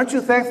 Amen. Aren't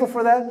you thankful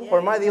for that? Or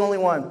am I the only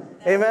one?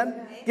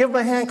 Amen. Give him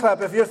a hand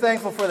clap if you're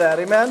thankful for that.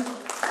 Amen.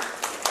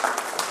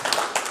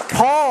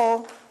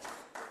 Paul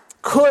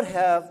could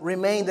have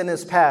remained in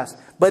his past,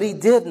 but he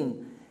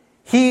didn't.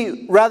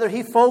 He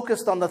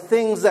focused on the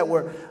things that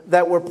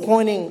were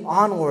pointing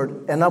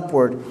onward and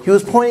upward. He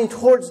was pointing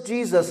towards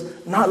Jesus,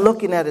 not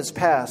looking at his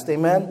past.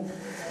 Amen.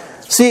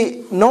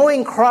 See,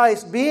 knowing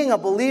Christ, being a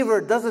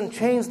believer, doesn't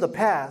change the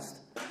past.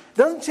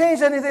 Doesn't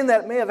change anything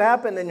that may have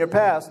happened in your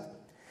past,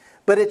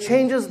 but it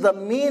changes the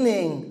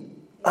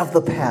meaning of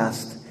the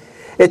past.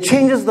 It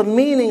changes the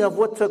meaning of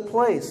what took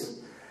place.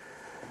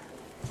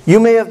 You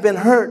may have been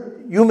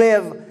hurt. You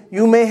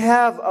may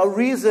have a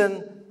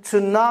reason to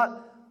not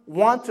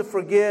want to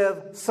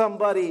forgive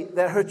somebody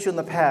that hurt you in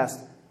the past.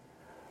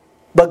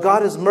 But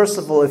God is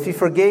merciful. If He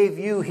forgave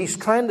you, He's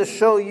trying to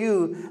show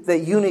you that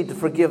you need to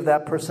forgive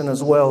that person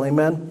as well.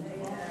 Amen?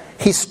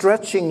 He's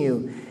stretching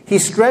you.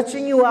 He's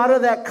stretching you out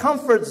of that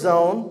comfort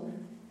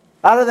zone,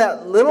 out of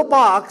that little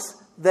box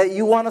that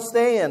you want to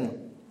stay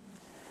in.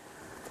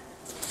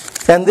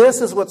 And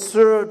this is what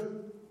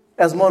served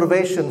as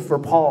motivation for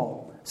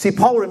Paul. See,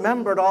 Paul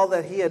remembered all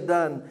that he had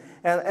done.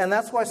 And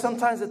that's why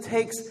sometimes it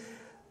takes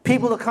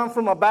people to come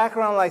from a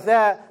background like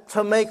that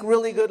to make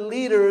really good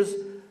leaders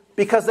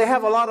because they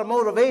have a lot of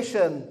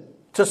motivation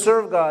to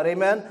serve God.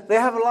 Amen? They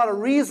have a lot of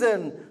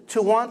reason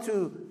to want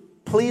to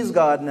please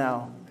God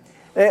now.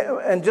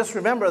 And just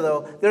remember,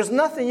 though, there's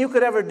nothing you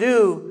could ever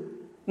do,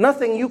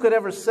 nothing you could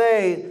ever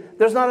say.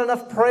 There's not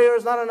enough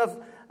prayers, not enough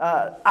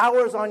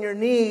hours on your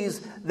knees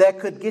that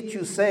could get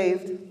you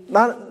saved.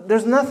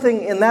 There's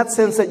nothing in that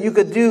sense that you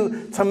could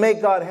do to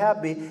make God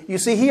happy. You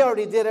see, He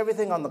already did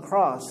everything on the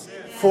cross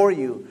for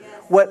you.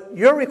 What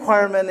your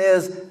requirement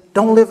is,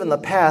 don't live in the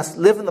past,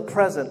 live in the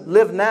present,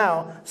 live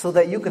now so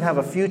that you can have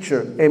a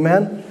future.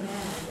 Amen?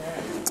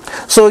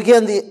 So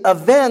again, the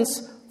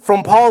events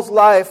from Paul's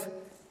life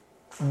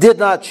did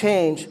not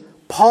change.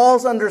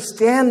 Paul's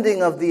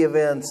understanding of the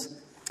events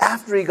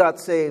after he got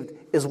saved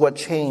is what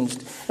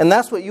changed. And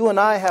that's what you and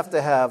I have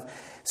to have.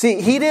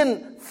 See, he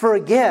didn't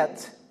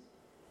forget.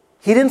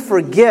 He didn't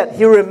forget.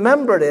 He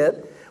remembered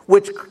it,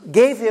 which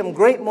gave him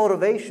great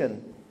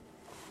motivation.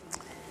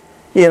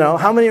 You know,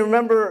 how many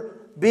remember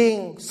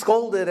being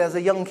scolded as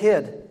a young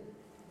kid?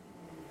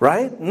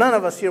 Right? None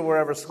of us here were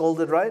ever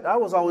scolded, right? I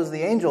was always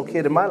the angel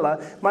kid in my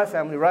life, my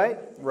family, right?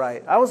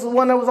 Right. I was the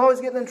one that was always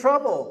getting in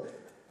trouble.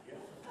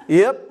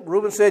 Yep.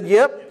 Reuben said,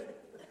 yep.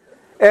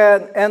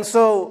 And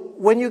so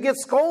when you get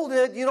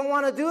scolded, you don't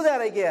want to do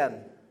that again.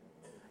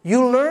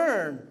 You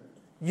learn.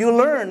 You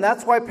learn.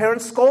 That's why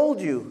parents scold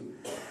you.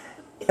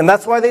 And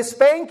that's why they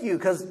spank you,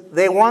 because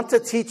they want to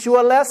teach you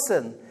a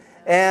lesson.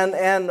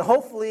 And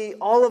hopefully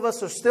all of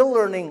us are still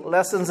learning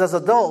lessons as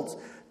adults.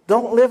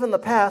 Don't live in the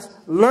past.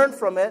 Learn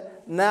from it.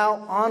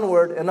 Now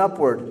onward and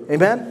upward.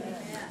 Amen?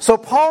 So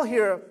Paul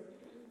here,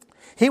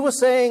 he was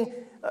saying,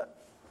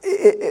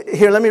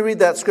 here, let me read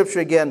that scripture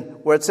again,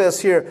 where it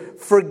says here,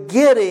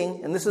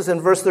 forgetting, and this is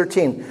in verse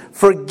 13,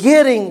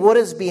 forgetting what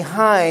is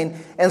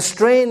behind and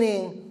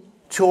straining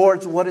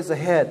towards what is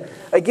ahead.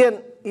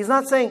 Again, he's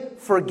not saying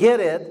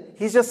forget it.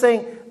 He's just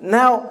saying,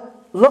 now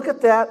look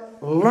at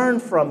that, learn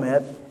from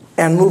it,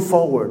 and move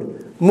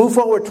forward. Move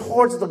forward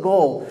towards the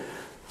goal.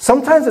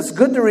 Sometimes it's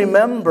good to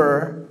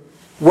remember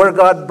where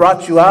God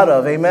brought you out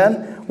of,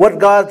 amen? What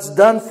God's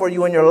done for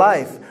you in your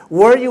life.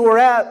 Where you were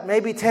at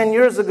maybe 10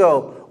 years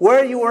ago.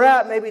 Where you were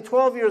at maybe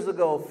 12 years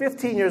ago,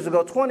 15 years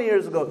ago, 20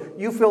 years ago.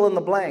 You fill in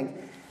the blank.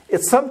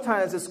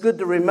 Sometimes it's good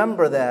to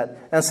remember that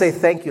and say,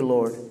 thank you,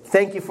 Lord.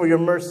 Thank you for your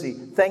mercy.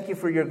 Thank you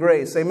for your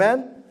grace.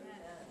 Amen?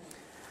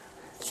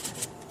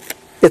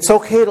 It's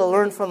okay to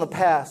learn from the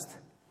past,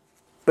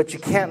 but you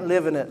can't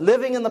live in it.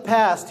 Living in the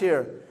past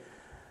here,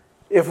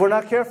 if we're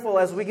not careful,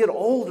 as we get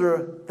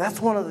older,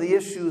 that's one of the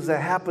issues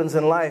that happens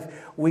in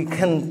life. We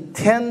can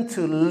tend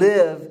to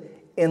live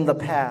in the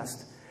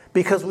past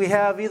because we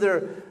have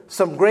either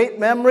some great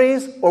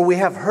memories or we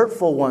have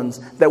hurtful ones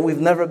that we've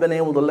never been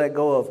able to let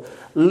go of.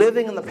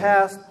 Living in the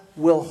past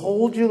will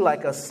hold you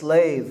like a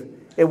slave.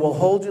 It will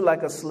hold you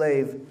like a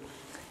slave.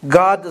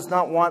 God does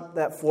not want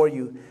that for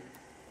you.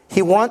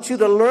 He wants you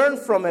to learn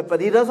from it,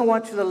 but He doesn't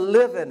want you to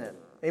live in it.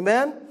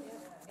 Amen?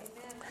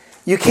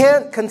 You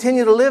can't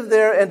continue to live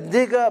there and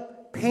dig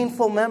up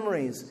painful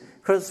memories.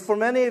 Because for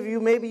many of you,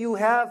 maybe you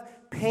have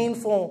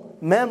painful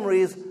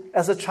memories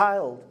as a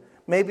child.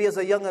 Maybe as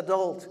a young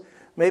adult.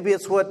 Maybe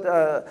it's what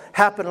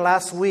happened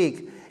last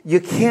week. You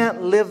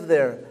can't live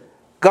there.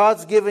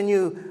 God's given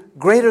you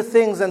greater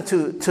things than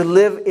to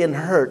live in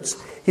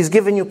hurts. He's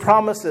given you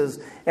promises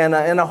and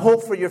a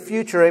hope for your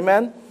future.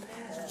 Amen?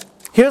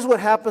 Here's what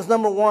happens,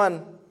 number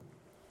one,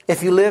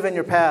 if you live in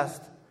your past.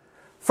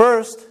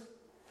 First,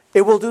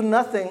 it will do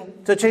nothing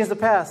to change the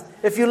past.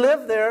 If you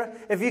live there,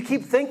 if you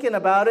keep thinking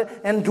about it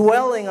and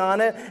dwelling on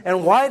it,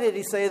 and why did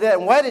he say that,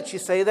 and why did she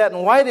say that,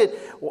 and why did...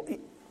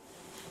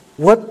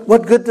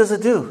 What good does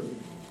it do?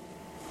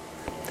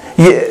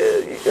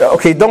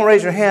 Okay, don't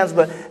raise your hands,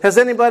 but has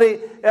anybody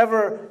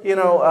ever,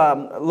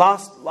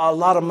 lost a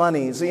lot of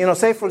money? So,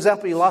 say, for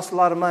example, you lost a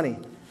lot of money,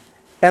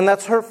 and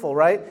that's hurtful,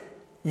 right?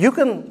 You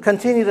can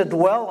continue to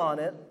dwell on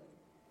it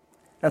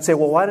and say,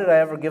 well, why did I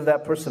ever give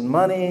that person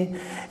money,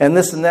 and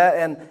this and that,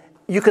 and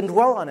you can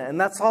dwell on it, and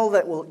that's all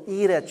that will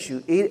eat at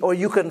you. Or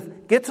you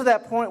can get to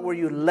that point where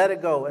you let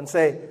it go and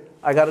say,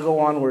 I got to go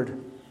onward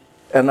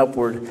and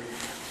upward.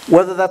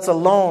 Whether that's a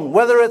loan,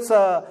 whether it's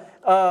a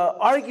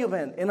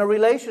argument in a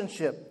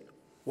relationship.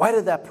 Why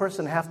did that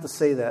person have to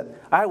say that?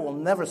 I will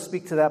never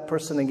speak to that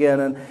person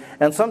again.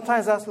 And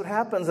sometimes that's what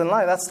happens in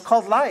life. That's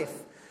called life.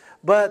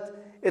 But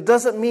it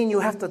doesn't mean you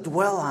have to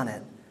dwell on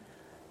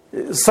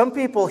it. Some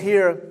people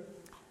here,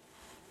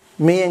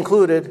 me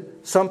included,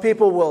 some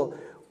people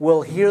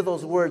will hear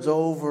those words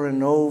over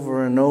and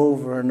over and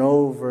over and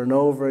over and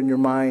over in your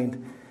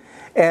mind.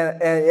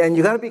 And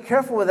you got to be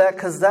careful with that,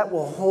 because that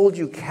will hold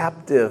you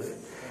captive.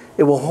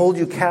 It will hold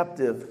you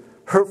captive.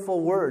 Hurtful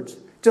words.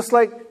 Just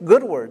like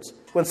good words.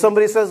 When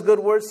somebody says good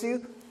words to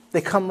you,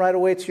 they come right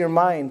away to your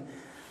mind.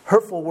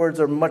 Hurtful words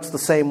are much the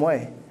same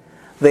way.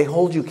 They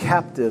hold you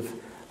captive.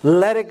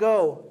 Let it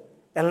go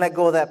and let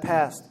go of that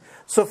past.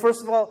 So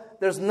first of all,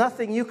 there's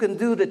nothing you can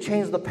do to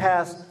change the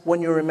past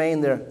when you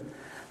remain there.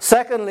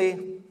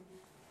 Secondly,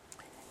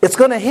 it's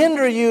going to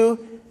hinder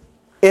you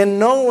in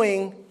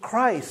knowing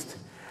Christ.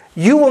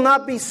 You will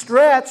not be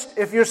stretched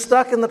if you're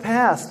stuck in the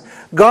past.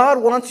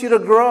 God wants you to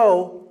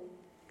grow.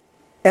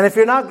 And if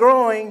you're not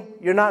growing,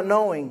 you're not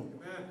knowing.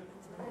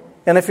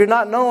 And if you're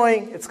not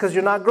knowing, it's because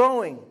you're not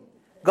growing.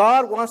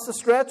 God wants to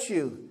stretch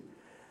you.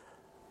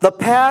 The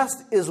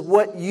past is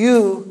what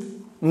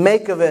you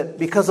make of it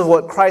because of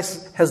what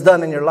Christ has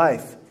done in your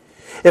life.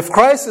 If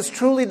Christ has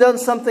truly done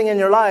something in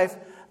your life,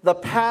 the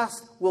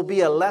past will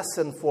be a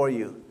lesson for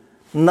you.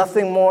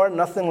 Nothing more,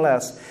 nothing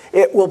less.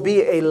 It will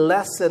be a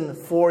lesson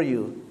for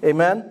you.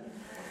 Amen?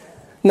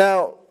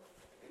 Now,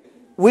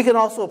 we can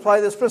also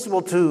apply this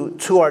principle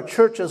to our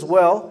church as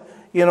well.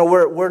 You know,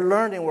 we're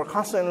learning. We're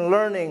constantly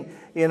learning.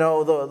 You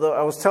know,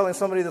 I was telling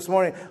somebody this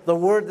morning, the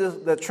word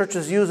that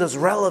churches use is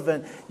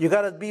relevant. You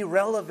got to be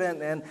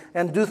relevant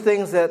and do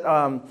things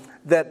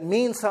that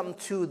mean something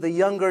to the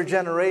younger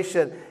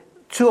generation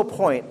to a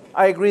point.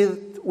 I agree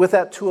with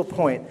that to a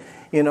point.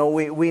 You know,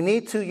 we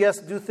need to, yes,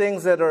 do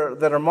things that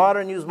are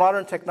modern, use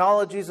modern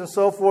technologies and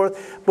so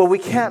forth, but we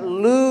can't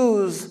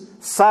lose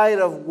sight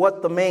of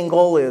what the main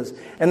goal is.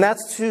 And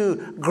that's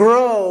to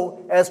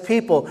grow as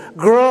people,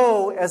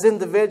 grow as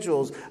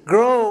individuals,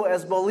 grow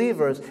as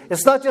believers.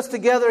 It's not just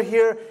together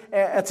here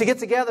and to get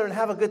together and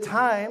have a good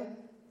time.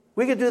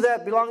 We could do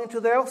that belonging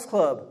to the Elks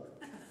Club,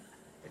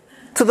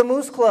 to the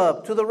Moose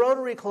Club, to the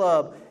Rotary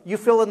Club. You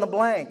fill in the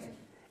blank.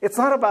 It's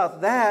not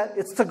about that.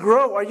 It's to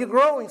grow. Are you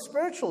growing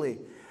spiritually?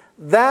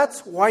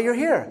 That's why you're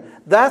here.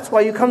 That's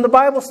why you come to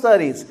Bible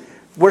studies.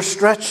 We're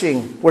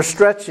stretching. We're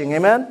stretching.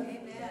 Amen? Amen.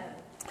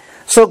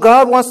 So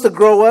God wants to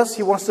grow us.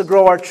 He wants to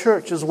grow our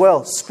church as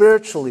well,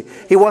 spiritually.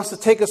 He wants to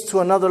take us to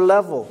another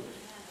level.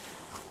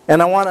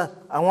 And I want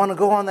to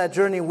go on that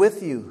journey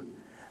with you.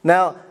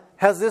 Now,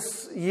 has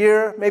this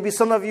year, maybe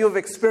some of you have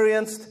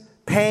experienced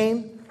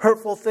pain,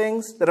 hurtful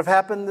things that have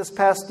happened this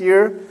past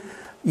year?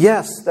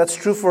 Yes, that's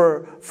true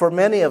for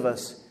many of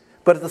us.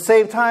 But at the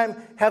same time,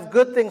 have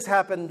good things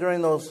happen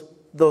during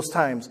those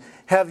times?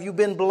 Have you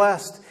been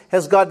blessed?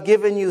 Has God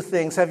given you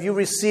things? Have you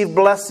received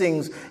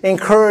blessings,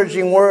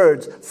 encouraging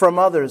words from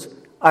others?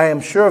 I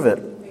am sure of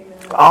it.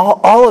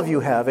 All of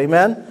you have.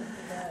 Amen?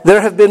 There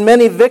have been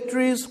many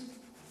victories,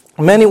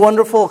 many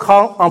wonderful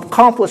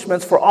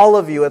accomplishments for all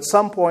of you at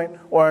some point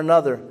or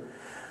another.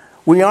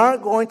 We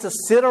aren't going to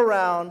sit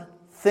around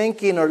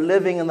thinking or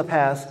living in the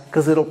past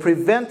because it'll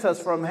prevent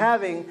us from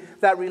having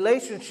that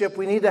relationship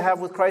we need to have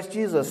with Christ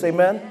Jesus.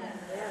 Amen?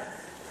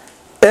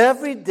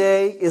 Every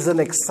day is an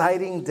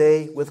exciting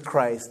day with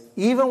Christ.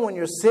 Even when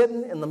you're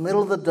sitting in the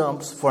middle of the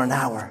dumps for an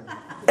hour.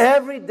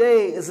 Every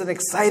day is an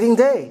exciting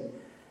day.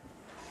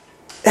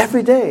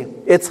 Every day.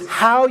 It's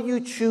how you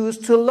choose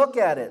to look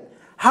at it.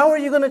 How are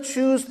you going to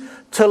choose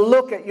to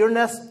look at your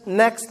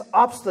next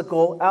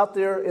obstacle out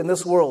there in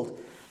this world?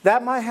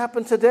 That might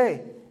happen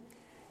today.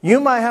 You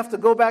might have to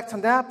go back to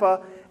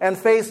Napa and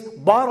face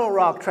Bottle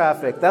Rock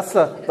traffic. That's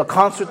the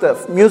concert,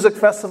 the music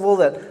festival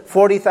that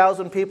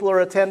 40,000 people are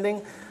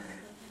attending.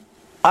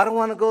 I don't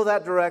want to go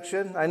that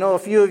direction. I know a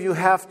few of you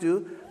have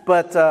to.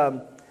 But,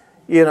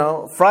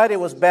 Friday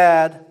was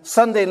bad.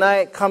 Sunday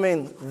night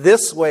coming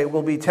this way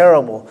will be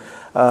terrible.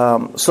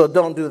 So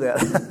don't do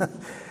that.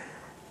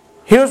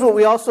 Here's what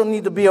we also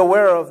need to be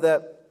aware of,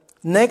 that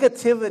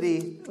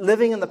negativity,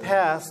 living in the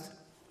past,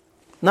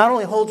 not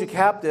only holds you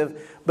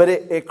captive, but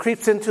it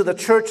creeps into the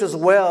church as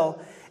well.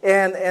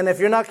 And if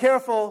you're not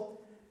careful,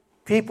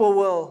 people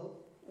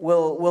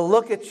will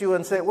look at you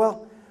and say,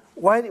 well,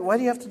 why do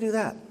you have to do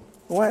that?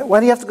 Why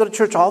do you have to go to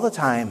church all the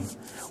time?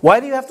 Why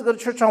do you have to go to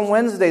church on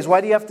Wednesdays?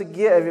 Why do you have to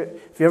give?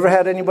 If you ever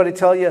had anybody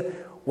tell you,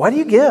 why do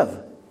you give?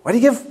 Why do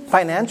you give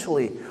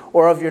financially?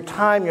 Or of your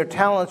time, your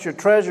talents, your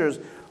treasures?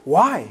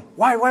 Why?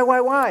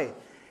 Why?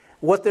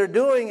 What they're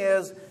doing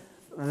is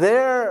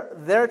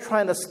they're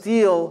trying to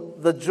steal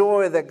the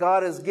joy that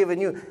God has given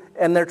you.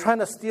 And they're trying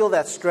to steal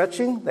that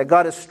stretching that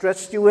God has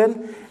stretched you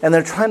in. And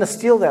they're trying to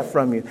steal that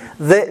from you.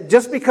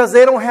 Just because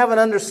they don't have an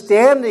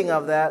understanding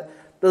of that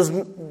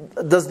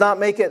does not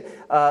make it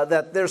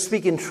that they're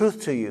speaking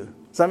truth to you.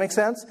 Does that make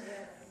sense?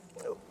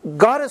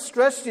 God has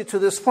stretched you to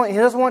this point. He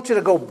doesn't want you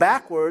to go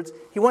backwards.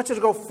 He wants you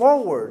to go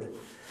forward.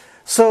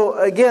 So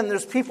again,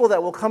 there's people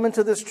that will come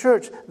into this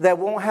church that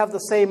won't have the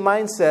same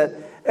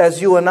mindset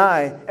as you and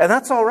I. And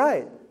that's all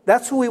right.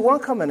 That's who we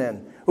want coming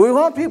in. We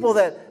want people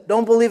that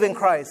don't believe in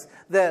Christ.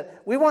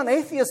 We want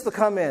atheists to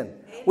come in.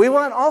 We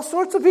want all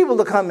sorts of people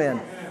to come in.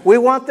 We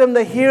want them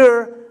to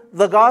hear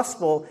the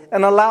gospel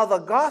and allow the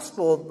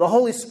gospel, the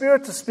Holy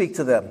Spirit, to speak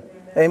to them.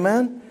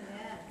 Amen?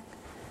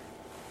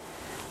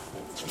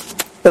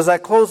 As I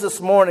close this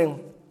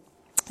morning,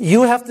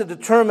 you have to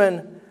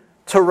determine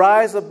to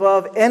rise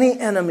above any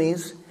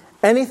enemies,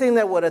 anything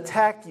that would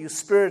attack you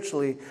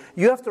spiritually.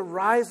 You have to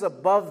rise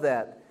above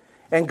that.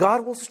 And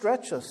God will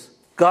stretch us.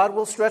 God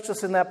will stretch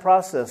us in that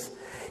process.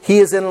 He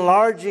is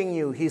enlarging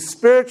you. He's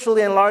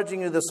spiritually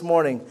enlarging you this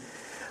morning.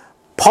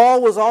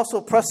 Paul was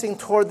also pressing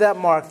toward that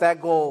mark,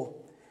 that goal.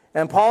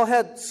 And Paul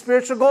had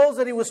spiritual goals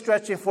that he was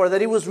stretching for, that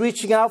he was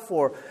reaching out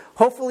for.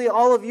 Hopefully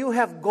all of you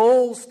have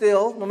goals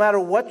still, no matter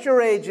what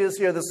your age is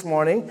here this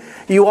morning.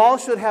 You all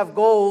should have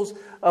goals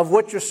of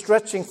what you're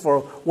stretching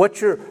for,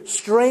 what you're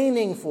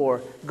straining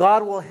for.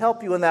 God will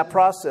help you in that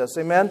process.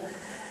 Amen?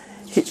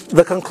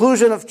 The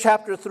conclusion of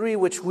chapter 3,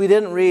 which we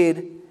didn't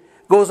read,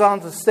 goes on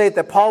to state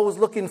that Paul was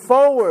looking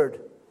forward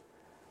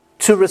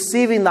to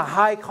receiving the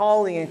high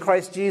calling in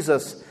Christ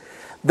Jesus.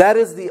 That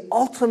is the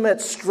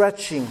ultimate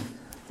stretching.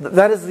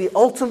 That is the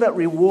ultimate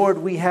reward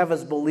we have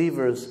as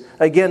believers.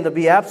 Again, to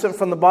be absent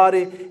from the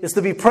body is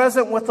to be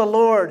present with the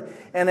Lord.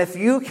 And if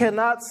you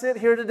cannot sit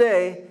here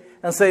today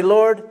and say,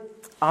 Lord,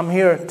 I'm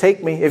here,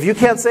 take me. If you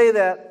can't say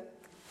that,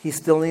 He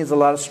still needs a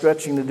lot of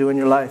stretching to do in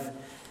your life.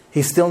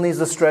 He still needs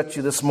to stretch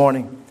you this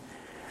morning.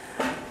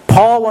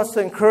 Paul wants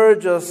to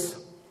encourage us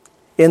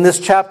in this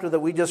chapter that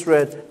we just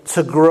read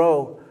to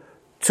grow,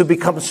 to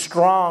become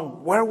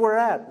strong where we're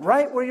at,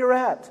 right where you're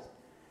at.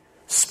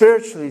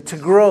 Spiritually, to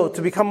grow,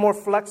 to become more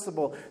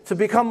flexible, to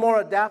become more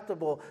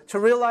adaptable, to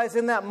realize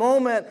in that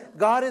moment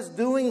God is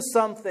doing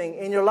something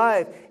in your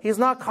life. He's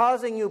not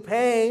causing you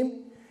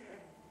pain.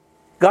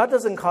 God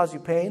doesn't cause you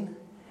pain.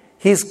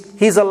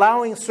 He's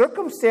allowing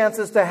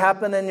circumstances to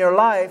happen in your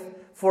life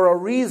for a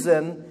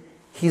reason.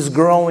 He's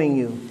growing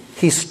you.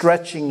 He's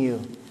stretching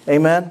you.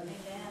 Amen?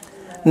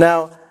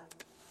 Now,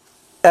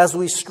 as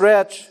we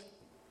stretch,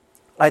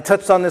 I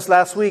touched on this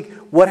last week.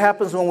 What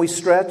happens when we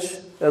stretch?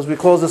 As we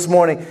close this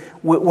morning,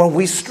 when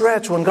we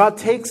stretch, when God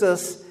takes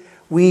us,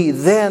 we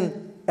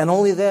then and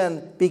only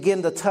then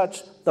begin to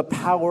touch the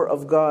power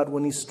of God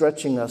when He's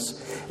stretching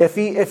us. If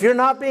you're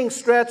not being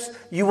stretched,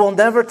 you will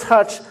never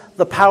touch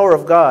the power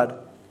of God.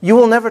 You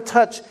will never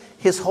touch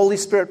His Holy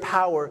Spirit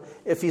power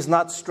if He's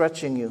not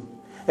stretching you.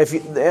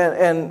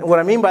 And what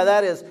I mean by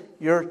that is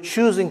you're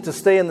choosing to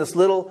stay in this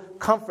little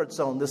comfort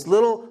zone, this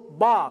little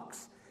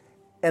box.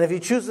 And if you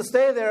choose to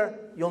stay there,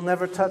 you'll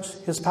never touch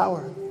His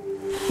power.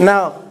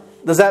 Now,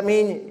 does that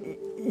mean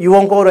you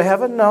won't go to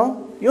heaven?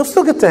 No. You'll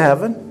still get to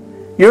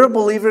heaven. You're a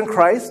believer in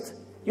Christ.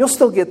 You'll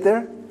still get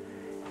there.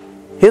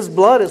 His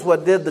blood is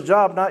what did the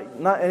job,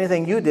 not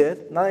anything you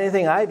did, not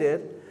anything I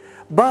did.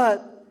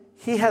 But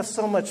He has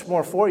so much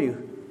more for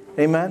you.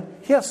 Amen?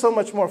 He has so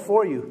much more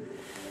for you.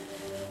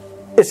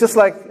 It's just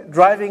like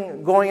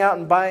going out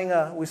and buying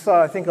we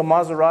saw, I think, a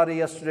Maserati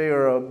yesterday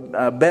or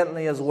a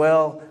Bentley as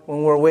well when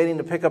we were waiting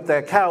to pick up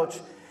that couch.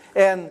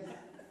 And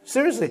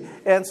seriously,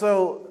 and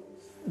so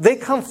they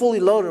come fully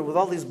loaded with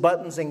all these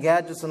buttons and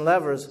gadgets and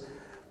levers.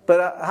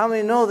 But how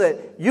many know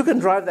that you can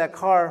drive that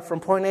car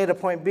from point A to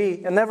point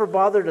B and never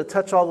bother to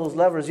touch all those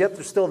levers, yet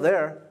they're still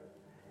there.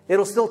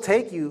 It'll still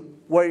take you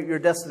where your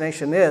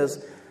destination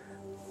is,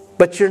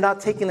 but you're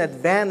not taking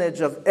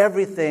advantage of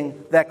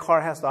everything that car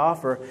has to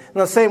offer. In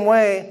the same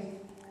way,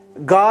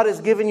 God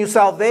has given you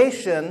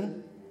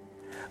salvation.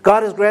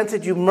 God has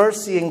granted you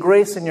mercy and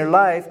grace in your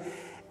life.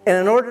 And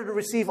in order to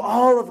receive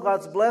all of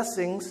God's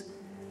blessings,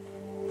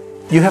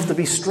 you have to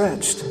be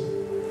stretched.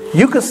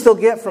 You can still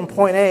get from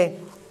point A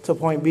to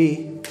point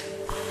B,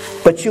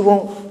 but you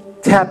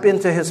won't tap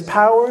into His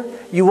power.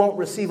 You won't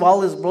receive all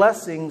His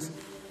blessings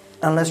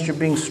unless you're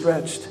being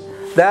stretched.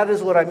 That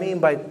is what I mean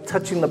by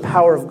touching the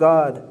power of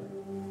God.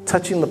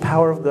 Touching the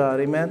power of God.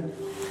 Amen?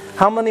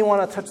 How many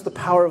want to touch the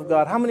power of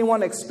God? How many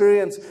want to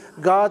experience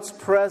God's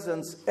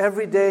presence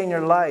every day in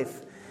your life?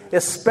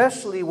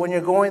 Especially when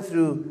you're going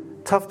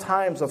through tough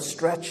times of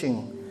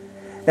stretching.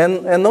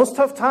 And those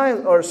tough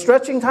times, or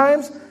stretching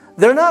times,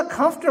 they're not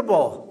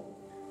comfortable.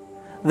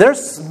 They're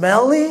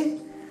smelly.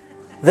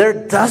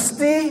 They're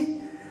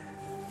dusty.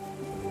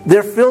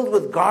 They're filled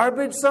with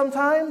garbage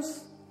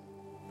sometimes.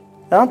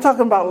 And I'm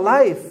talking about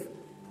life.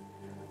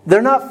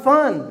 They're not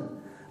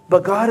fun.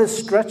 But God is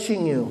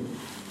stretching you.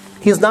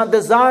 He's not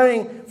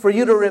desiring for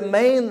you to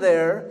remain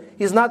there.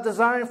 He's not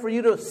desiring for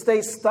you to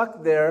stay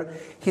stuck there.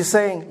 He's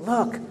saying,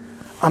 look,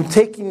 I'm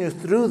taking you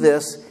through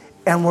this,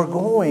 and we're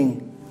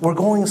going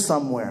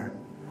somewhere.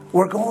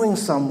 We're going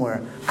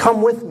somewhere.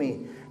 Come with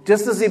me.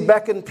 Just as He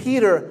beckoned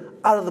Peter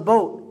out of the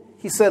boat,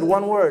 He said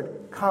one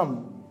word,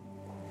 come.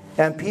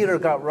 And Peter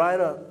got right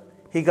up.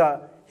 He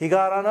got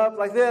on up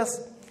like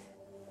this.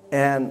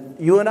 And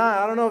you and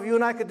I don't know if you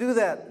and I could do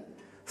that.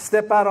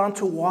 Step out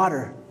onto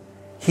water.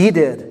 He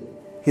did.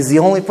 He's the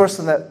only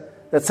person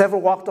that's ever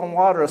walked on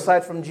water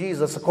aside from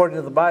Jesus, according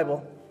to the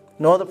Bible.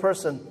 No other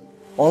person.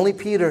 Only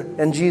Peter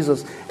and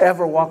Jesus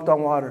ever walked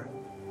on water.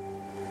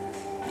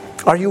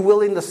 Are you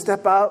willing to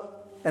step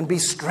out and be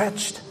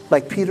stretched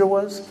like Peter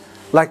was?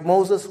 Like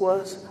Moses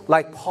was?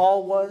 Like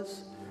Paul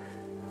was?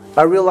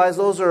 I realize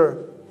those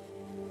are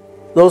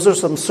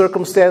some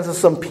circumstances,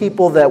 some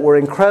people that were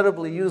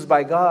incredibly used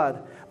by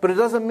God. But it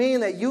doesn't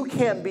mean that you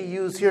can't be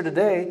used here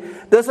today.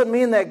 It doesn't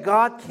mean that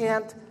God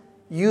can't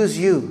use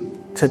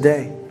you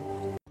today.